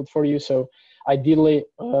difficult for you. So ideally,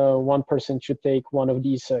 one person should take one of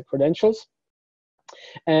these credentials.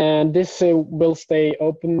 And this will stay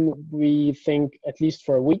open, we think, at least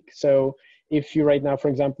for a week. So if you right now, for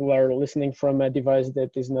example, are listening from a device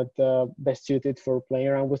that is not best suited for playing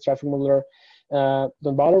around with Traffic Modeler,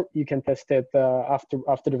 don't bother. You can test it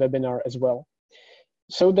after the webinar as well.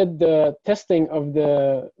 So that the testing of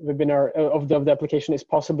the webinar of the application is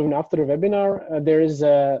possible even after the webinar, there is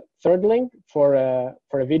a third link for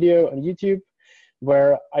a video on YouTube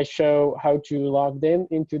where I show how to log in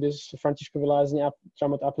into this Francisco Villazny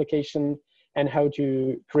remote application and how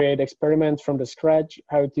to create experiment from the scratch,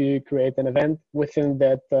 how to create an event within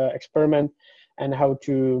that experiment, and how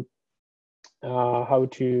to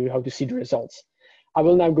see the results. I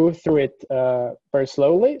will now go through it very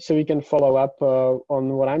slowly so you can follow up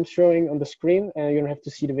on what I'm showing on the screen, and you don't have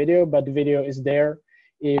to see the video, but the video is there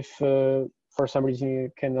if for some reason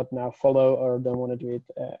you cannot now follow or don't want to do it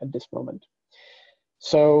at this moment.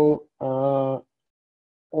 So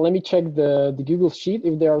let me check the Google Sheet.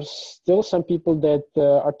 If there are still some people that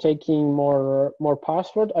are taking more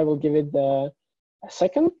password, I will give it a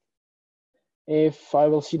second. If I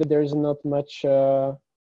will see that there is not much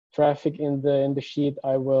traffic in the sheet,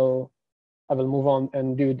 I will move on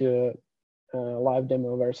and do the live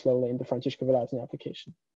demo very slowly in the Francisco Villazny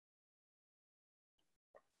application.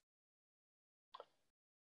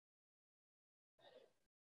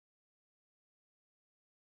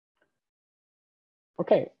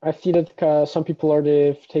 Okay, I see that some people already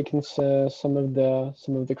have taken some of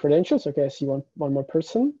the credentials. Okay, I see one more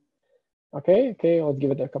person. Okay, I'll give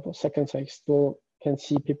it a couple of seconds. I still can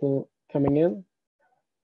see people coming in.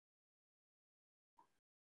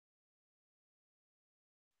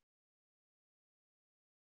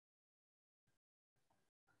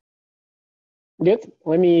 Good.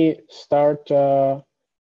 Let me start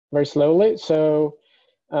very slowly. So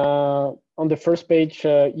on the first page,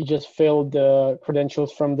 you just fill the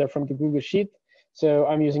credentials from the Google Sheet. So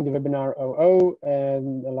I'm using the webinar 00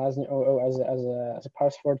 and the Villazny 00 as a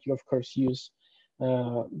password. You of course use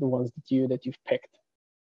the ones that you've picked.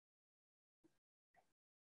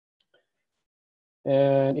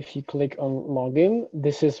 And if you click on login,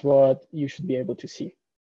 this is what you should be able to see.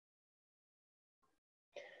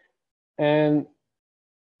 And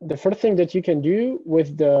the first thing that you can do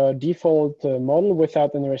with the default model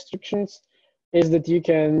without any restrictions is that you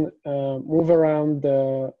can move around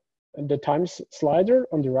the times slider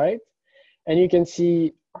on the right, and you can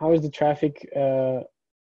see how is the traffic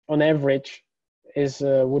on average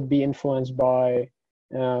would be influenced by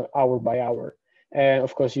hour by hour. And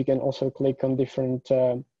of course, you can also click on different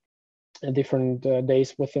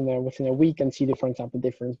days within a week and see the, for example,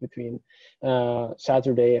 difference between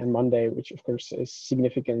Saturday and Monday, which of course is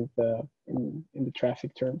significant in the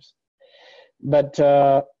traffic terms. But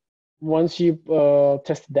once you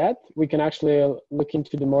test that, we can actually look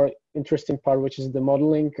into the more interesting part, which is the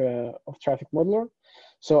modeling of Traffic Modeler.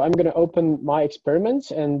 So I'm going to open my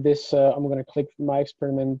experiments, and this I'm going to click my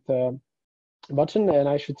experiment button, and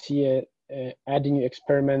I should see a add a new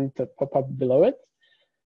experiment pop up below it.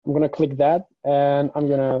 I'm going to click that, and I'm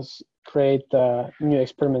going to create a new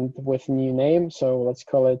experiment with a new name. So let's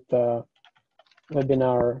call it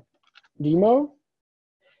webinar demo.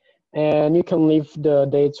 And you can leave the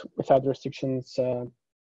dates without restrictions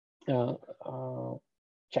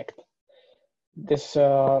checked. This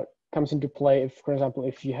comes into play if, for example,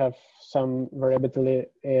 if you have some variability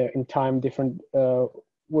in time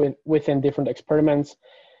within different experiments.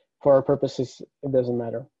 For our purposes, it doesn't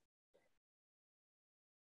matter.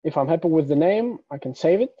 If I'm happy with the name, I can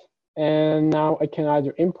save it. And now I can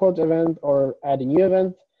either import event or add a new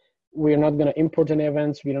event. We're not going to import any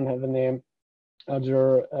events. We don't have any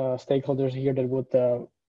other stakeholders here that would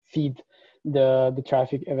feed the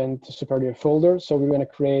traffic event to superior folder. So we're going to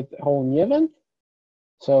create a whole new event.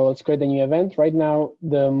 So let's create a new event. Right now,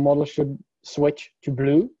 the model should switch to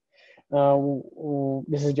blue.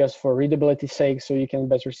 This is just for readability's sake, so you can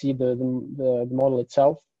better see the model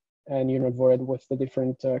itself. and you're not worried with the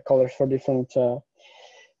different colors for different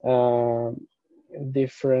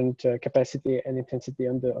capacity and intensity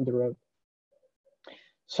on the road.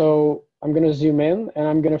 So I'm going to zoom in, and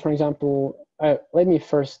I'm going to, for example, we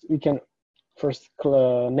can first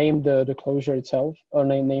name the closure itself, or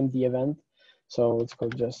name the event. So let's go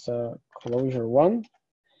just closure 1,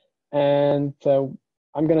 and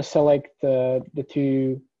I'm going to select the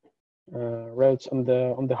two roads on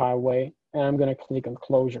the highway, and I'm going to click on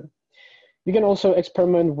closure. You can also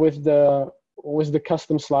experiment with the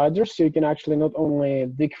custom sliders, so you can actually not only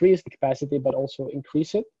decrease the capacity but also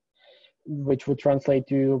increase it, which would translate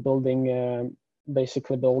to building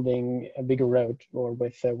basically building a bigger road, or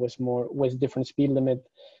with different speed limit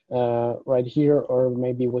right here, or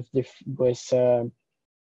maybe with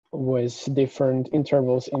different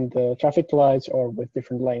intervals in the traffic lights, or with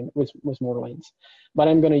different with more lanes. But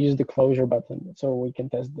I'm going to use the closure button so we can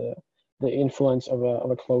test the influence of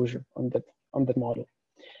a closure on that model.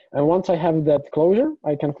 And once I have that closure,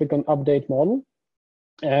 I can click on update model,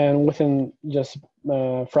 and within just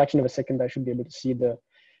a fraction of a second, I should be able to see the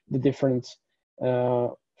difference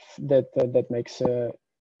that makes on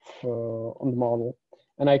the model.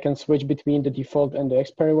 And I can switch between the default and the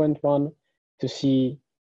experiment one to see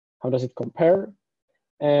how does it compare.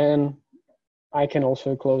 And I can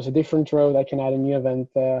also close a different road. I can add a new event.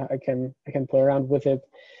 I can play around with it.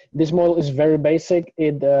 This model is very basic.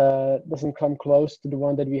 It doesn't come close to the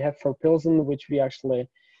one that we have for Pilsen, which we actually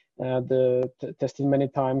tested many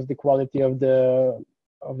times. The quality of the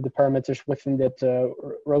parameters within that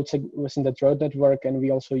road network, and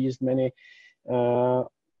we also used many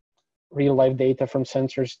real life data from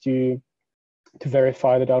sensors to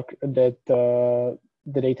verify that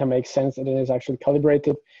the data makes sense and it is actually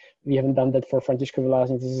calibrated. We haven't done that for Francisco Vilas.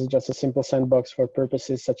 This is just a simple sandbox for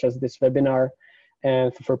purposes such as this webinar,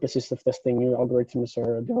 and for purposes of testing new algorithms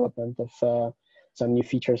or development of some new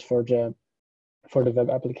features for the web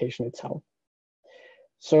application itself.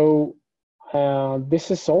 So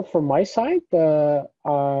this is all from my side.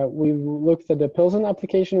 We looked at the Pilsen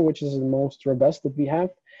application, which is the most robust that we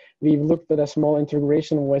have. We've looked at a small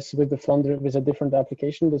integration with the Flanders, with a different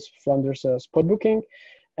application, this Flanders spot booking.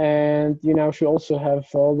 And you now should also have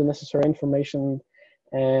all the necessary information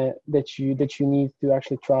that you need to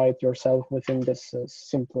actually try it yourself within this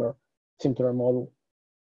simpler model.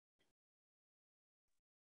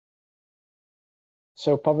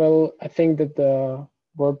 So Pavel, I think that the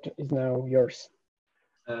word is now yours.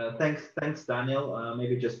 Thanks, Daniel.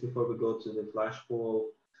 Maybe just before we go to the flash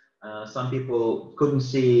poll, some people couldn't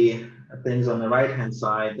see things on the right-hand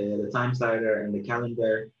side, the time slider and the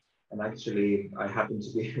calendar. And actually, I happen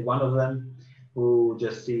to be one of them who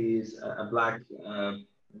just sees a black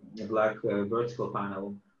vertical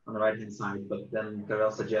panel on the right-hand side. But then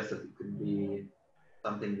Karel suggested it could be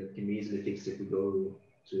something that can be easily fixed if we go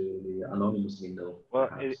to the anonymous window. Well,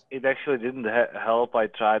 it actually didn't help. I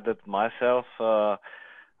tried it myself.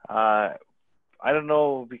 I don't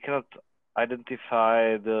know. We cannot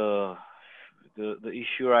identify the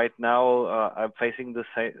issue right now. I'm facing the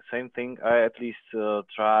same thing. I at least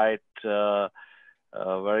tried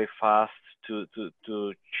very fast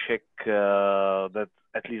to check that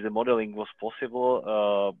at least the modeling was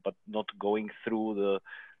possible, but not going through the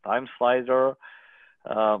time slider.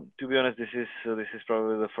 To be honest, this is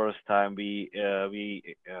probably the first time we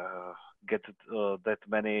get that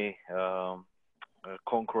many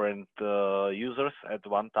concurrent users at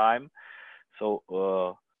one time.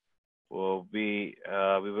 So we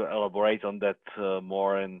will elaborate on that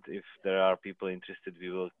more, and if there are people interested, we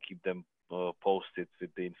will keep them posted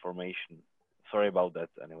with the information. Sorry about that.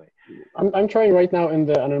 Anyway, I'm trying right now in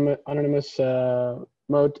the anonymous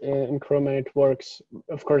mode in Chrome, and it works.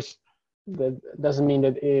 Of course, that doesn't mean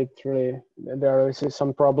that there is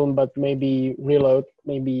some problem, but maybe reload,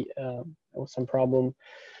 maybe was some problem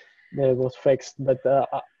that was fixed. But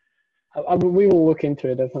we will look into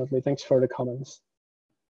it definitely. Thanks for the comments.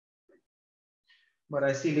 But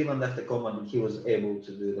I see Levan left a comment. He was able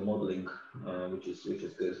to do the modeling, which is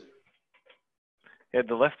good. Yeah,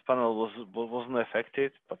 the left panel wasn't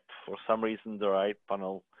affected, but for some reason the right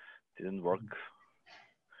panel didn't work.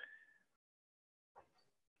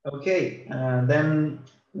 Okay, then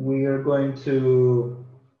we are going to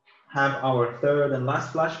have our third and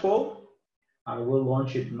last flash poll. I will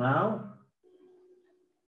launch it now.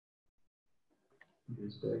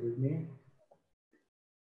 Just bear with me.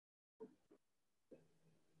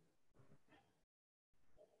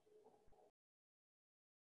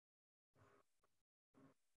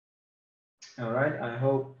 All right, I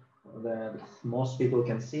hope that most people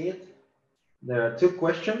can see it. There are two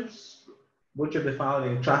questions. which of the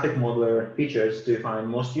following traffic modeler features do you find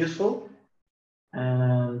most useful?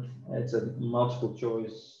 And it's a multiple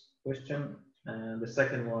choice question. And the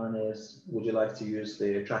second one is, would you like to use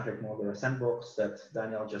the traffic modeler sandbox that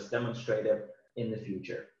Daniel just demonstrated in the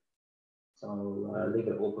future? So I'll leave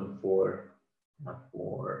it open for a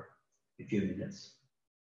few minutes.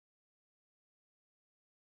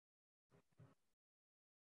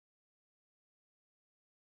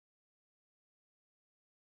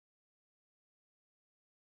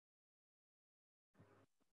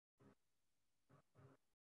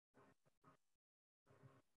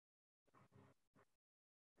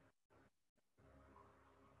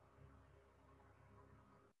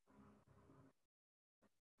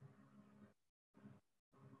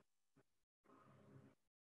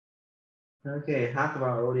 Okay, half of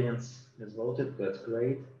our audience has voted. That's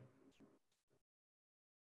great.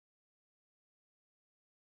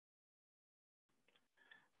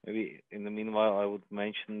 Maybe in the meanwhile, I would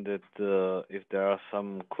mention that if there are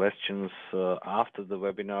some questions after the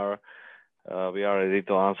webinar, we are ready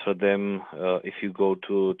to answer them. If you go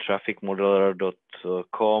to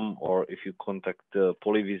trafficmodeler.com or if you contact the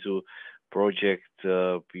Polyvisu project,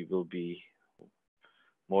 we will be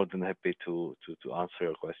more than happy to answer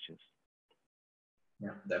your questions.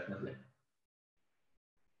 Yeah, definitely.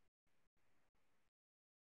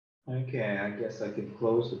 Okay, I guess I could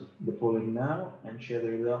close the polling now and share the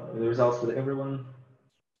results with everyone.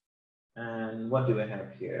 And what do I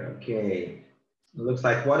have here? Okay, it looks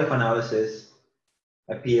like what if analysis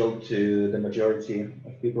appealed to the majority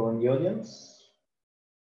of people in the audience.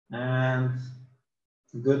 And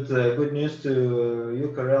good news to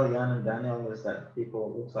you, Karel, Jan, and Daniel is that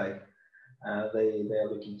people looks like they are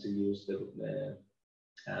looking to use the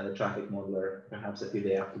traffic modeler perhaps a few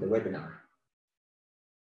days after the webinar.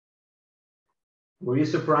 Were you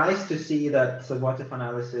surprised to see that what if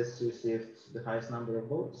analysis received the highest number of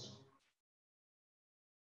votes?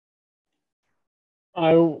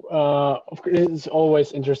 Of course, it's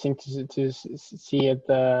always interesting to see it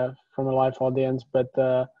from a live audience, but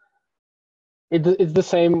it's the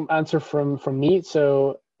same answer from me.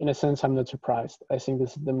 So in a sense, I'm not surprised. I think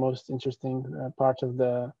this is the most interesting part of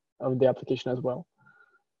the application as well.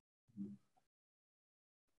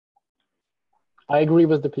 I agree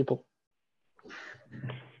with the people.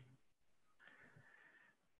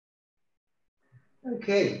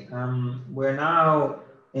 Okay, we're now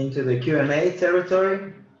into the Q&A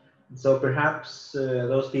territory. So perhaps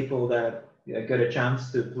those people that got a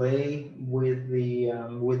chance to play with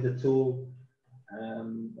the tool,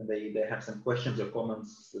 they have some questions or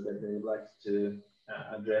comments that they'd like to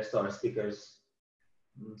address to our speakers.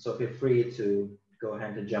 So feel free to go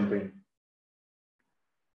ahead and jump in.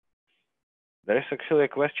 There is actually a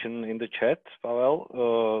question in the chat,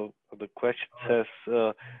 Pavel. The question says,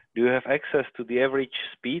 do you have access to the average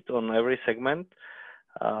speed on every segment?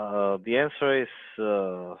 The answer is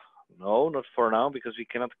no, not for now, because we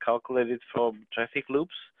cannot calculate it from traffic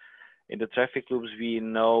loops. In the traffic loops, we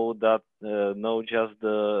know just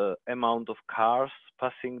the amount of cars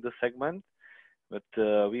passing the segment, but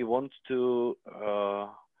we want to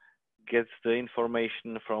get the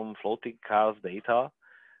information from floating cars data,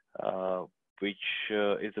 which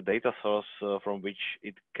is the data source from which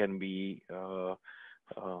it can be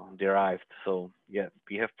derived. So yeah,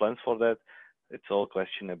 we have plans for that. It's all a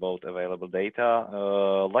question about available data.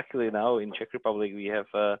 Luckily now in Czech Republic we have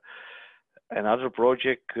another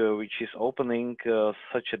project which is opening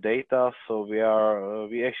such a data. So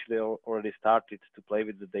we actually already started to play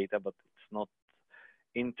with the data, but it's not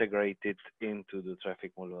integrated into the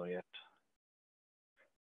traffic model yet.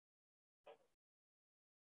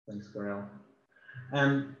 Thanks, Karel.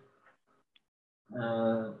 And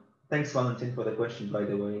thanks, Valentin, for the question, by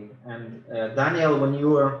the way. And Daniel, when you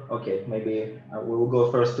were, okay, maybe we will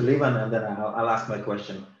go first to Livan and then I'll ask my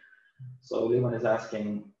question. So Livan is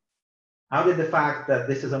asking, how did the fact that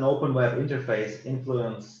this is an open web interface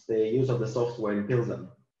influence the use of the software in Pilsen,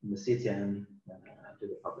 in the city and to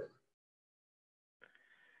the public?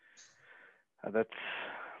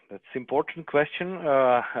 That's important question.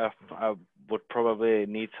 I would probably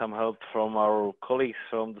need some help from our colleagues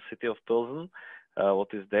from the city of Pilsen.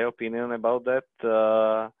 What is their opinion about that?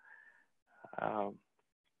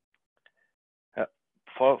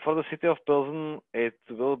 For the city of Pilsen, it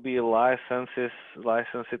will be licensed as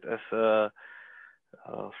a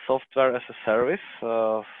software as a service.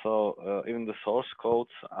 So even the source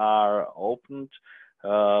codes are opened.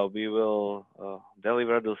 We will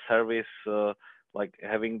deliver the service like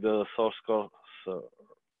having the source code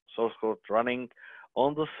running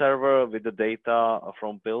on the server with the data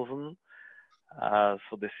from Pilsen.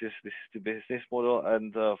 So this is the business model,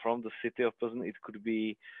 and from the city of Plzeň, it could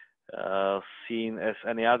be seen as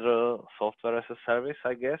any other software as a service,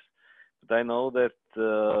 I guess. But I know that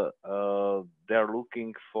they're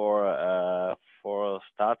looking for a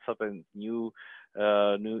startup and new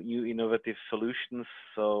innovative solutions.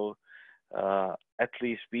 So at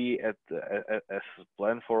least we as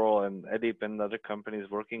Plan for All and EDIP and other companies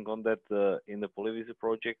working on that in the Polyvisu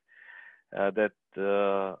project, that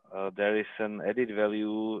there is an added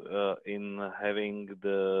value in having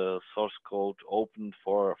the source code open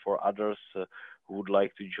for others who would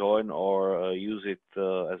like to join or use it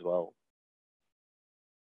as well.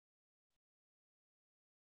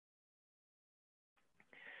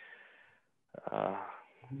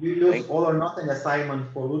 You use all or nothing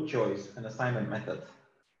assignment for root choice, an assignment method.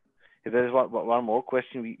 There is one more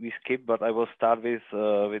question we skipped, but I will start with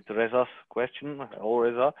Reza's question. Or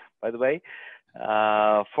Reza, by the way.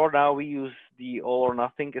 For now, we use the all or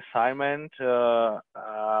nothing assignment as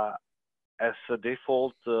a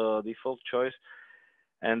default choice,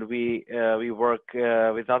 and we work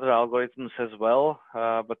with other algorithms as well.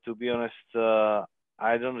 But to be honest,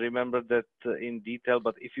 I don't remember that in detail.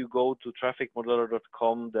 But if you go to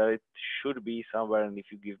trafficmodeler.com, there it should be somewhere. And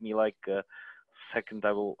if you give me like a second,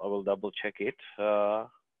 I will double check it. But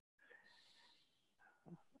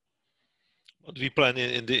we plan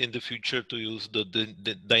in the future to use the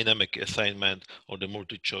dynamic assignment or the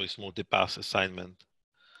multi-choice, multi-pass assignment.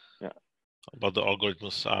 Yeah. But the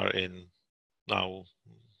algorithms are in now.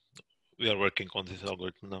 We are working on this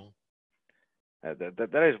algorithm now.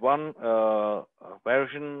 There is one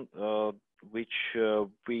version which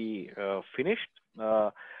we finished,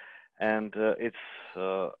 and it's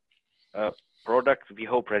a product we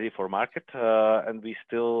hope ready for market, and we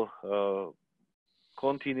still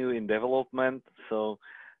continue in development. So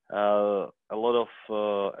a lot of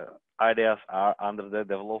ideas are under the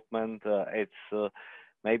development. It's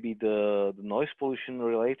maybe the noise pollution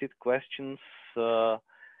related questions.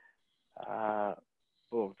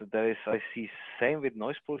 Oh, there is, I see, same with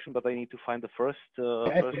noise pollution, but I need to find the first.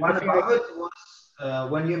 One above it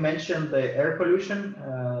was when you mentioned the air pollution.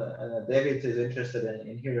 David is interested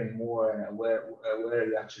in hearing more where are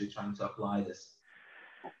you actually trying to apply this?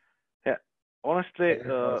 Yeah, honestly,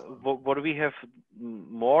 what we have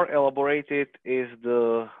more elaborated is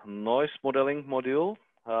the noise modeling module.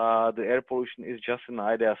 The air pollution is just an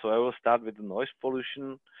idea, so I will start with the noise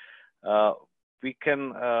pollution. We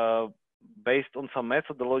can. Based on some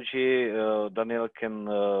methodology, Daniel can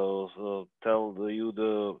tell you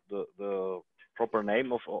the proper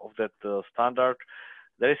name of that standard.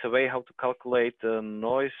 There is a way how to calculate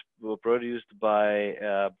noise produced by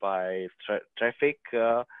traffic,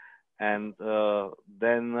 and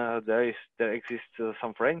then there exists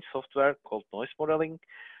some French software called noise modeling,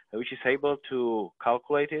 which is able to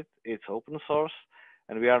calculate it. It's open source,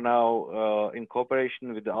 and we are now in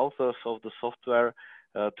cooperation with the authors of the software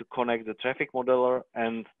to connect the traffic modeler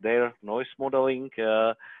and their noise modeling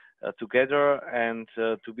together, and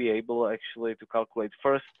to be able actually to calculate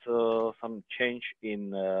first some change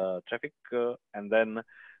in traffic and then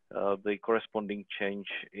the corresponding change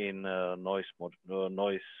in noise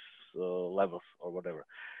levels or whatever.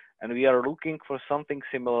 And we are looking for something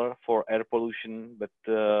similar for air pollution, but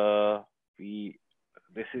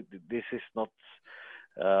this is not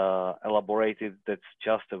elaborated. That's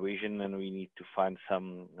just a vision, and we need to find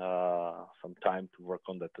some time to work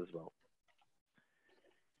on that as well.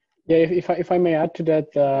 Yeah, if I may add to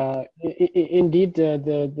that, indeed,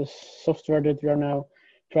 the software that we are now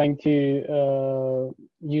trying to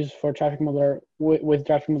use for traffic modeler with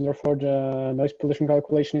traffic modeler for the noise pollution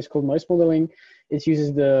calculation is called noise modeling. It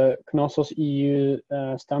uses the Knossos EU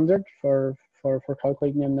standard for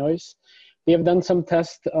calculating the noise. We have done some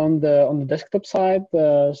tests on the desktop side,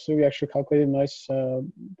 so we actually calculated noise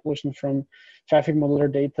pollution from traffic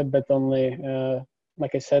modeler data, but only,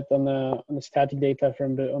 like I said, on the static data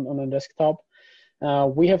from on the desktop.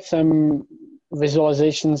 We have some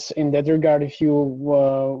visualizations in that regard. If you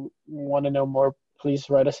want to know more, please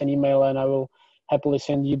write us an email, and I will happily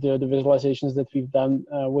send you the visualizations that we've done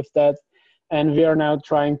with that. And we are now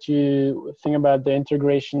trying to think about the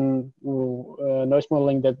integration noise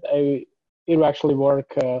modeling that it will actually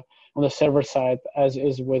work on the server side as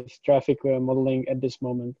is with traffic modeling at this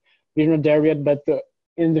moment. We're not there yet, but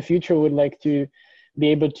in the future, we'd like to be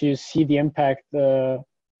able to see the impact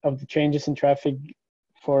of the changes in traffic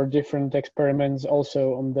for different experiments,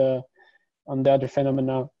 also on the other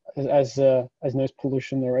phenomena as noise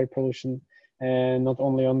pollution or air pollution, and not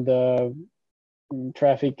only on the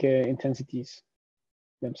traffic intensities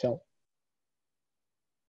themselves.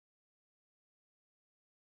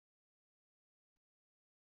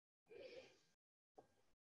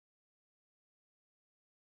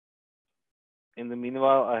 In the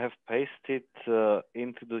meanwhile, I have pasted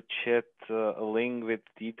into the chat a link with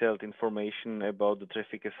detailed information about the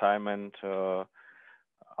traffic assignment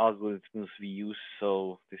algorithms we use.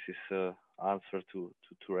 So this is an answer to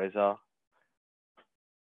Reza.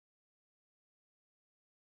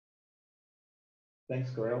 Thanks,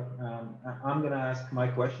 Karel. I'm going to ask my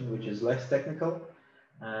question, which is less technical.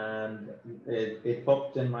 And it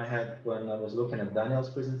popped in my head when I was looking at Daniel's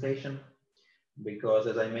presentation, because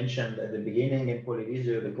as I mentioned at the beginning, in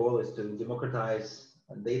Polyvisio, the goal is to democratize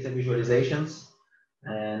data visualizations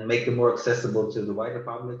and make them more accessible to the wider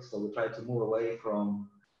public. So we try to move away from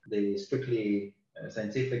the strictly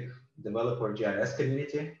scientific developer GIS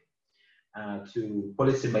community to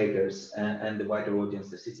policymakers and the wider audience,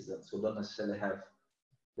 the citizens, who don't necessarily have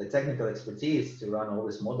the technical expertise to run all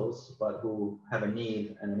these models, but who have a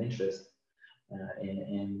need and an interest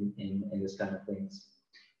in this kind of things.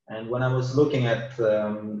 And when I was looking at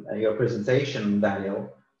your presentation,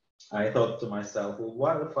 Daniel, I thought to myself, well,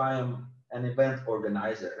 what if I am an event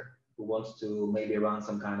organizer who wants to maybe run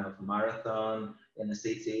some kind of marathon in a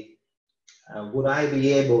city? Would I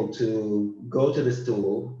be able to go to this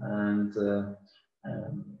tool and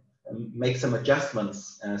make some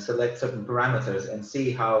adjustments, select certain parameters, and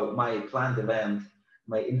see how my planned event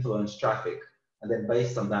may influence traffic? And then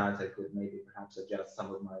based on that, I could maybe perhaps adjust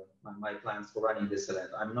some of my plans for running this event.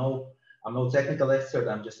 I'm no technical expert,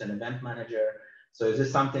 I'm just an event manager. So is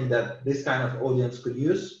this something that this kind of audience could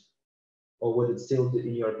use? Or would it still,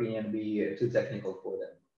 in your opinion, be too technical for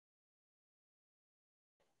them?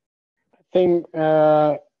 I think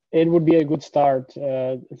it would be a good start.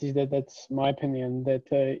 At least that's my opinion. That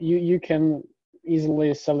you can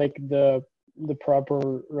easily select the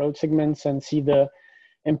proper road segments and see the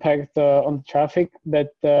impact on the traffic.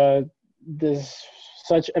 But this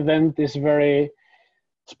such event is very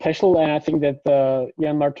special, and I think that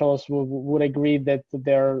Jan Martelos would agree that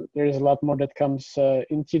there is a lot more that comes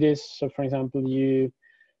into this. So, for example, you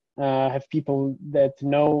have people that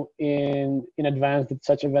know in advance that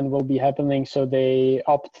such event will be happening, so they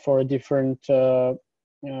opt for a different mode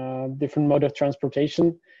of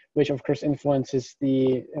transportation, which of course influences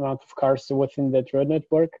the amount of cars within that road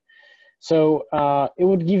network. So it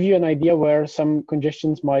would give you an idea where some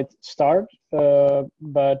congestions might start,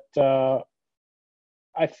 but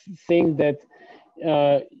I think that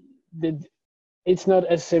it's not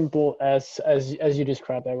as simple as you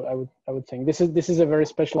described. I would think this is a very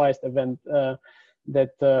specialized event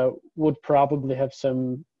that would probably have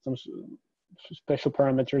some special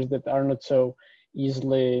parameters that are not so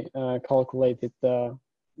easily calculated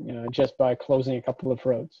just by closing a couple of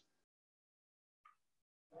roads.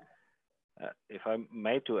 If I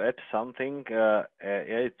may to add something,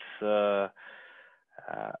 it's a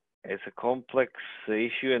complex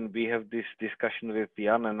issue, and we have this discussion with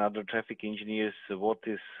Jan and other traffic engineers. What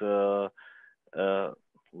is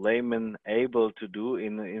layman able to do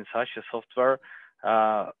in such a software?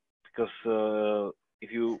 Because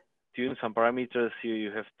if you tune some parameters, you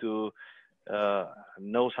have to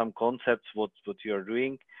know some concepts what you are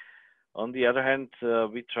doing. On the other hand,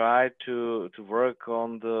 we try to work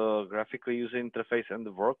on the graphical user interface and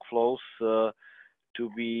the workflows to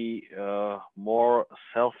be more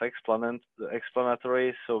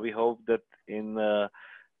self-explanatory. So we hope that in the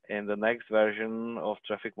next version of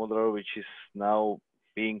Traffic Modeler, which is now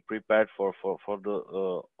being prepared for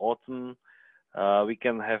the autumn, we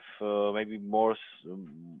can have maybe more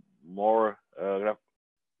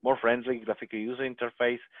friendly graphical user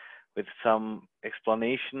interface with some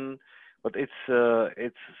explanation. But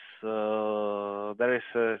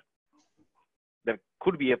there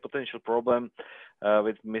could be a potential problem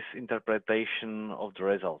with misinterpretation of the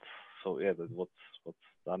results. So yeah, that's what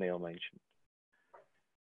Daniel mentioned.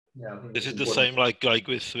 Yeah, this is the same like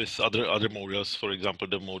with other models. For example,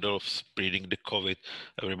 the model of spreading the COVID.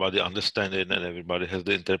 Everybody understands it, and everybody has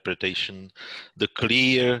the interpretation, the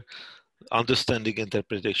clear understanding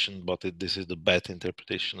interpretation. But this is the bad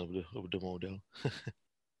interpretation of the model.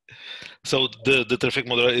 So the traffic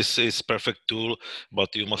modeler is perfect tool,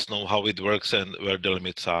 but you must know how it works and where the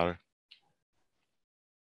limits are.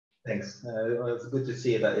 Thanks. It's good to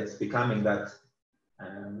see that it's becoming that,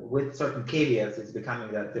 with certain caveats, it's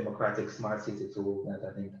becoming that democratic smart city tool that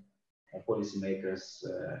I think policymakers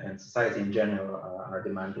and society in general are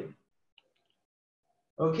demanding.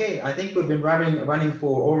 Okay, I think we've been running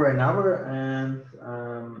for over an hour, and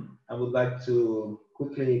I would like to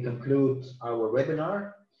quickly conclude our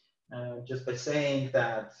webinar just by saying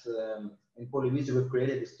that in Polyvisio we've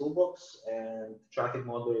created this toolbox, and Traffic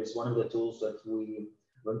Modeler is one of the tools that we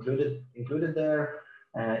included there.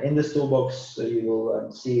 In this toolbox, you will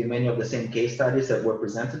see many of the same case studies that were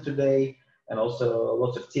presented today, and also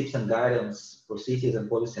lots of tips and guidance for cities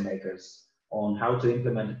and policymakers on how to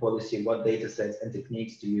implement a policy, what data sets and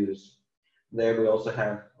techniques to use. There we also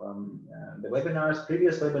have the webinars,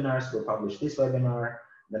 previous webinars, we'll publish this webinar,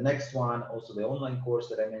 the next one, also the online course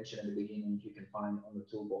that I mentioned in the beginning, you can find on the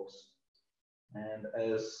toolbox. And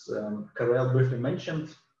as Karel briefly mentioned,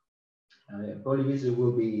 Polyvisu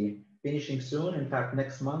will be finishing soon, in fact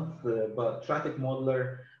next month, but Traffic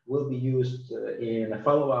Modeler will be used in a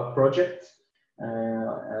follow-up project.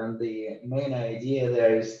 And the main idea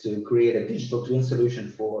there is to create a digital twin solution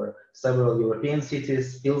for several European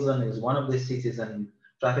cities. Pilsen is one of these cities, and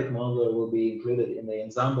Traffic Modeler will be included in the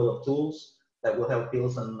ensemble of tools that will help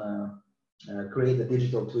Pilsen create a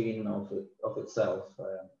digital twin of itself.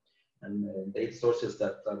 And data sources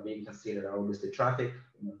that are being considered are obviously traffic,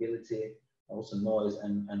 mobility, also noise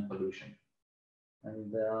and pollution.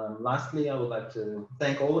 And lastly, I would like to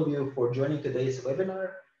thank all of you for joining today's webinar.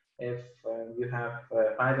 If you have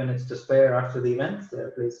 5 minutes to spare after the event,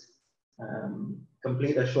 please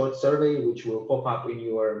complete a short survey which will pop up in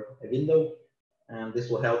your window. And this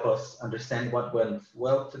will help us understand what went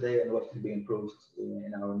well today and what can be improved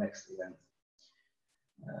in our next event.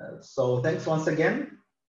 So thanks once again,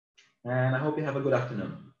 and I hope you have a good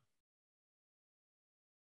afternoon.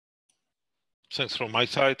 Thanks from my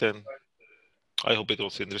side, and I hope it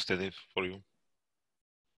was interesting for you.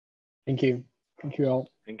 Thank you. Thank you all.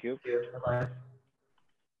 Thank you. Bye-bye.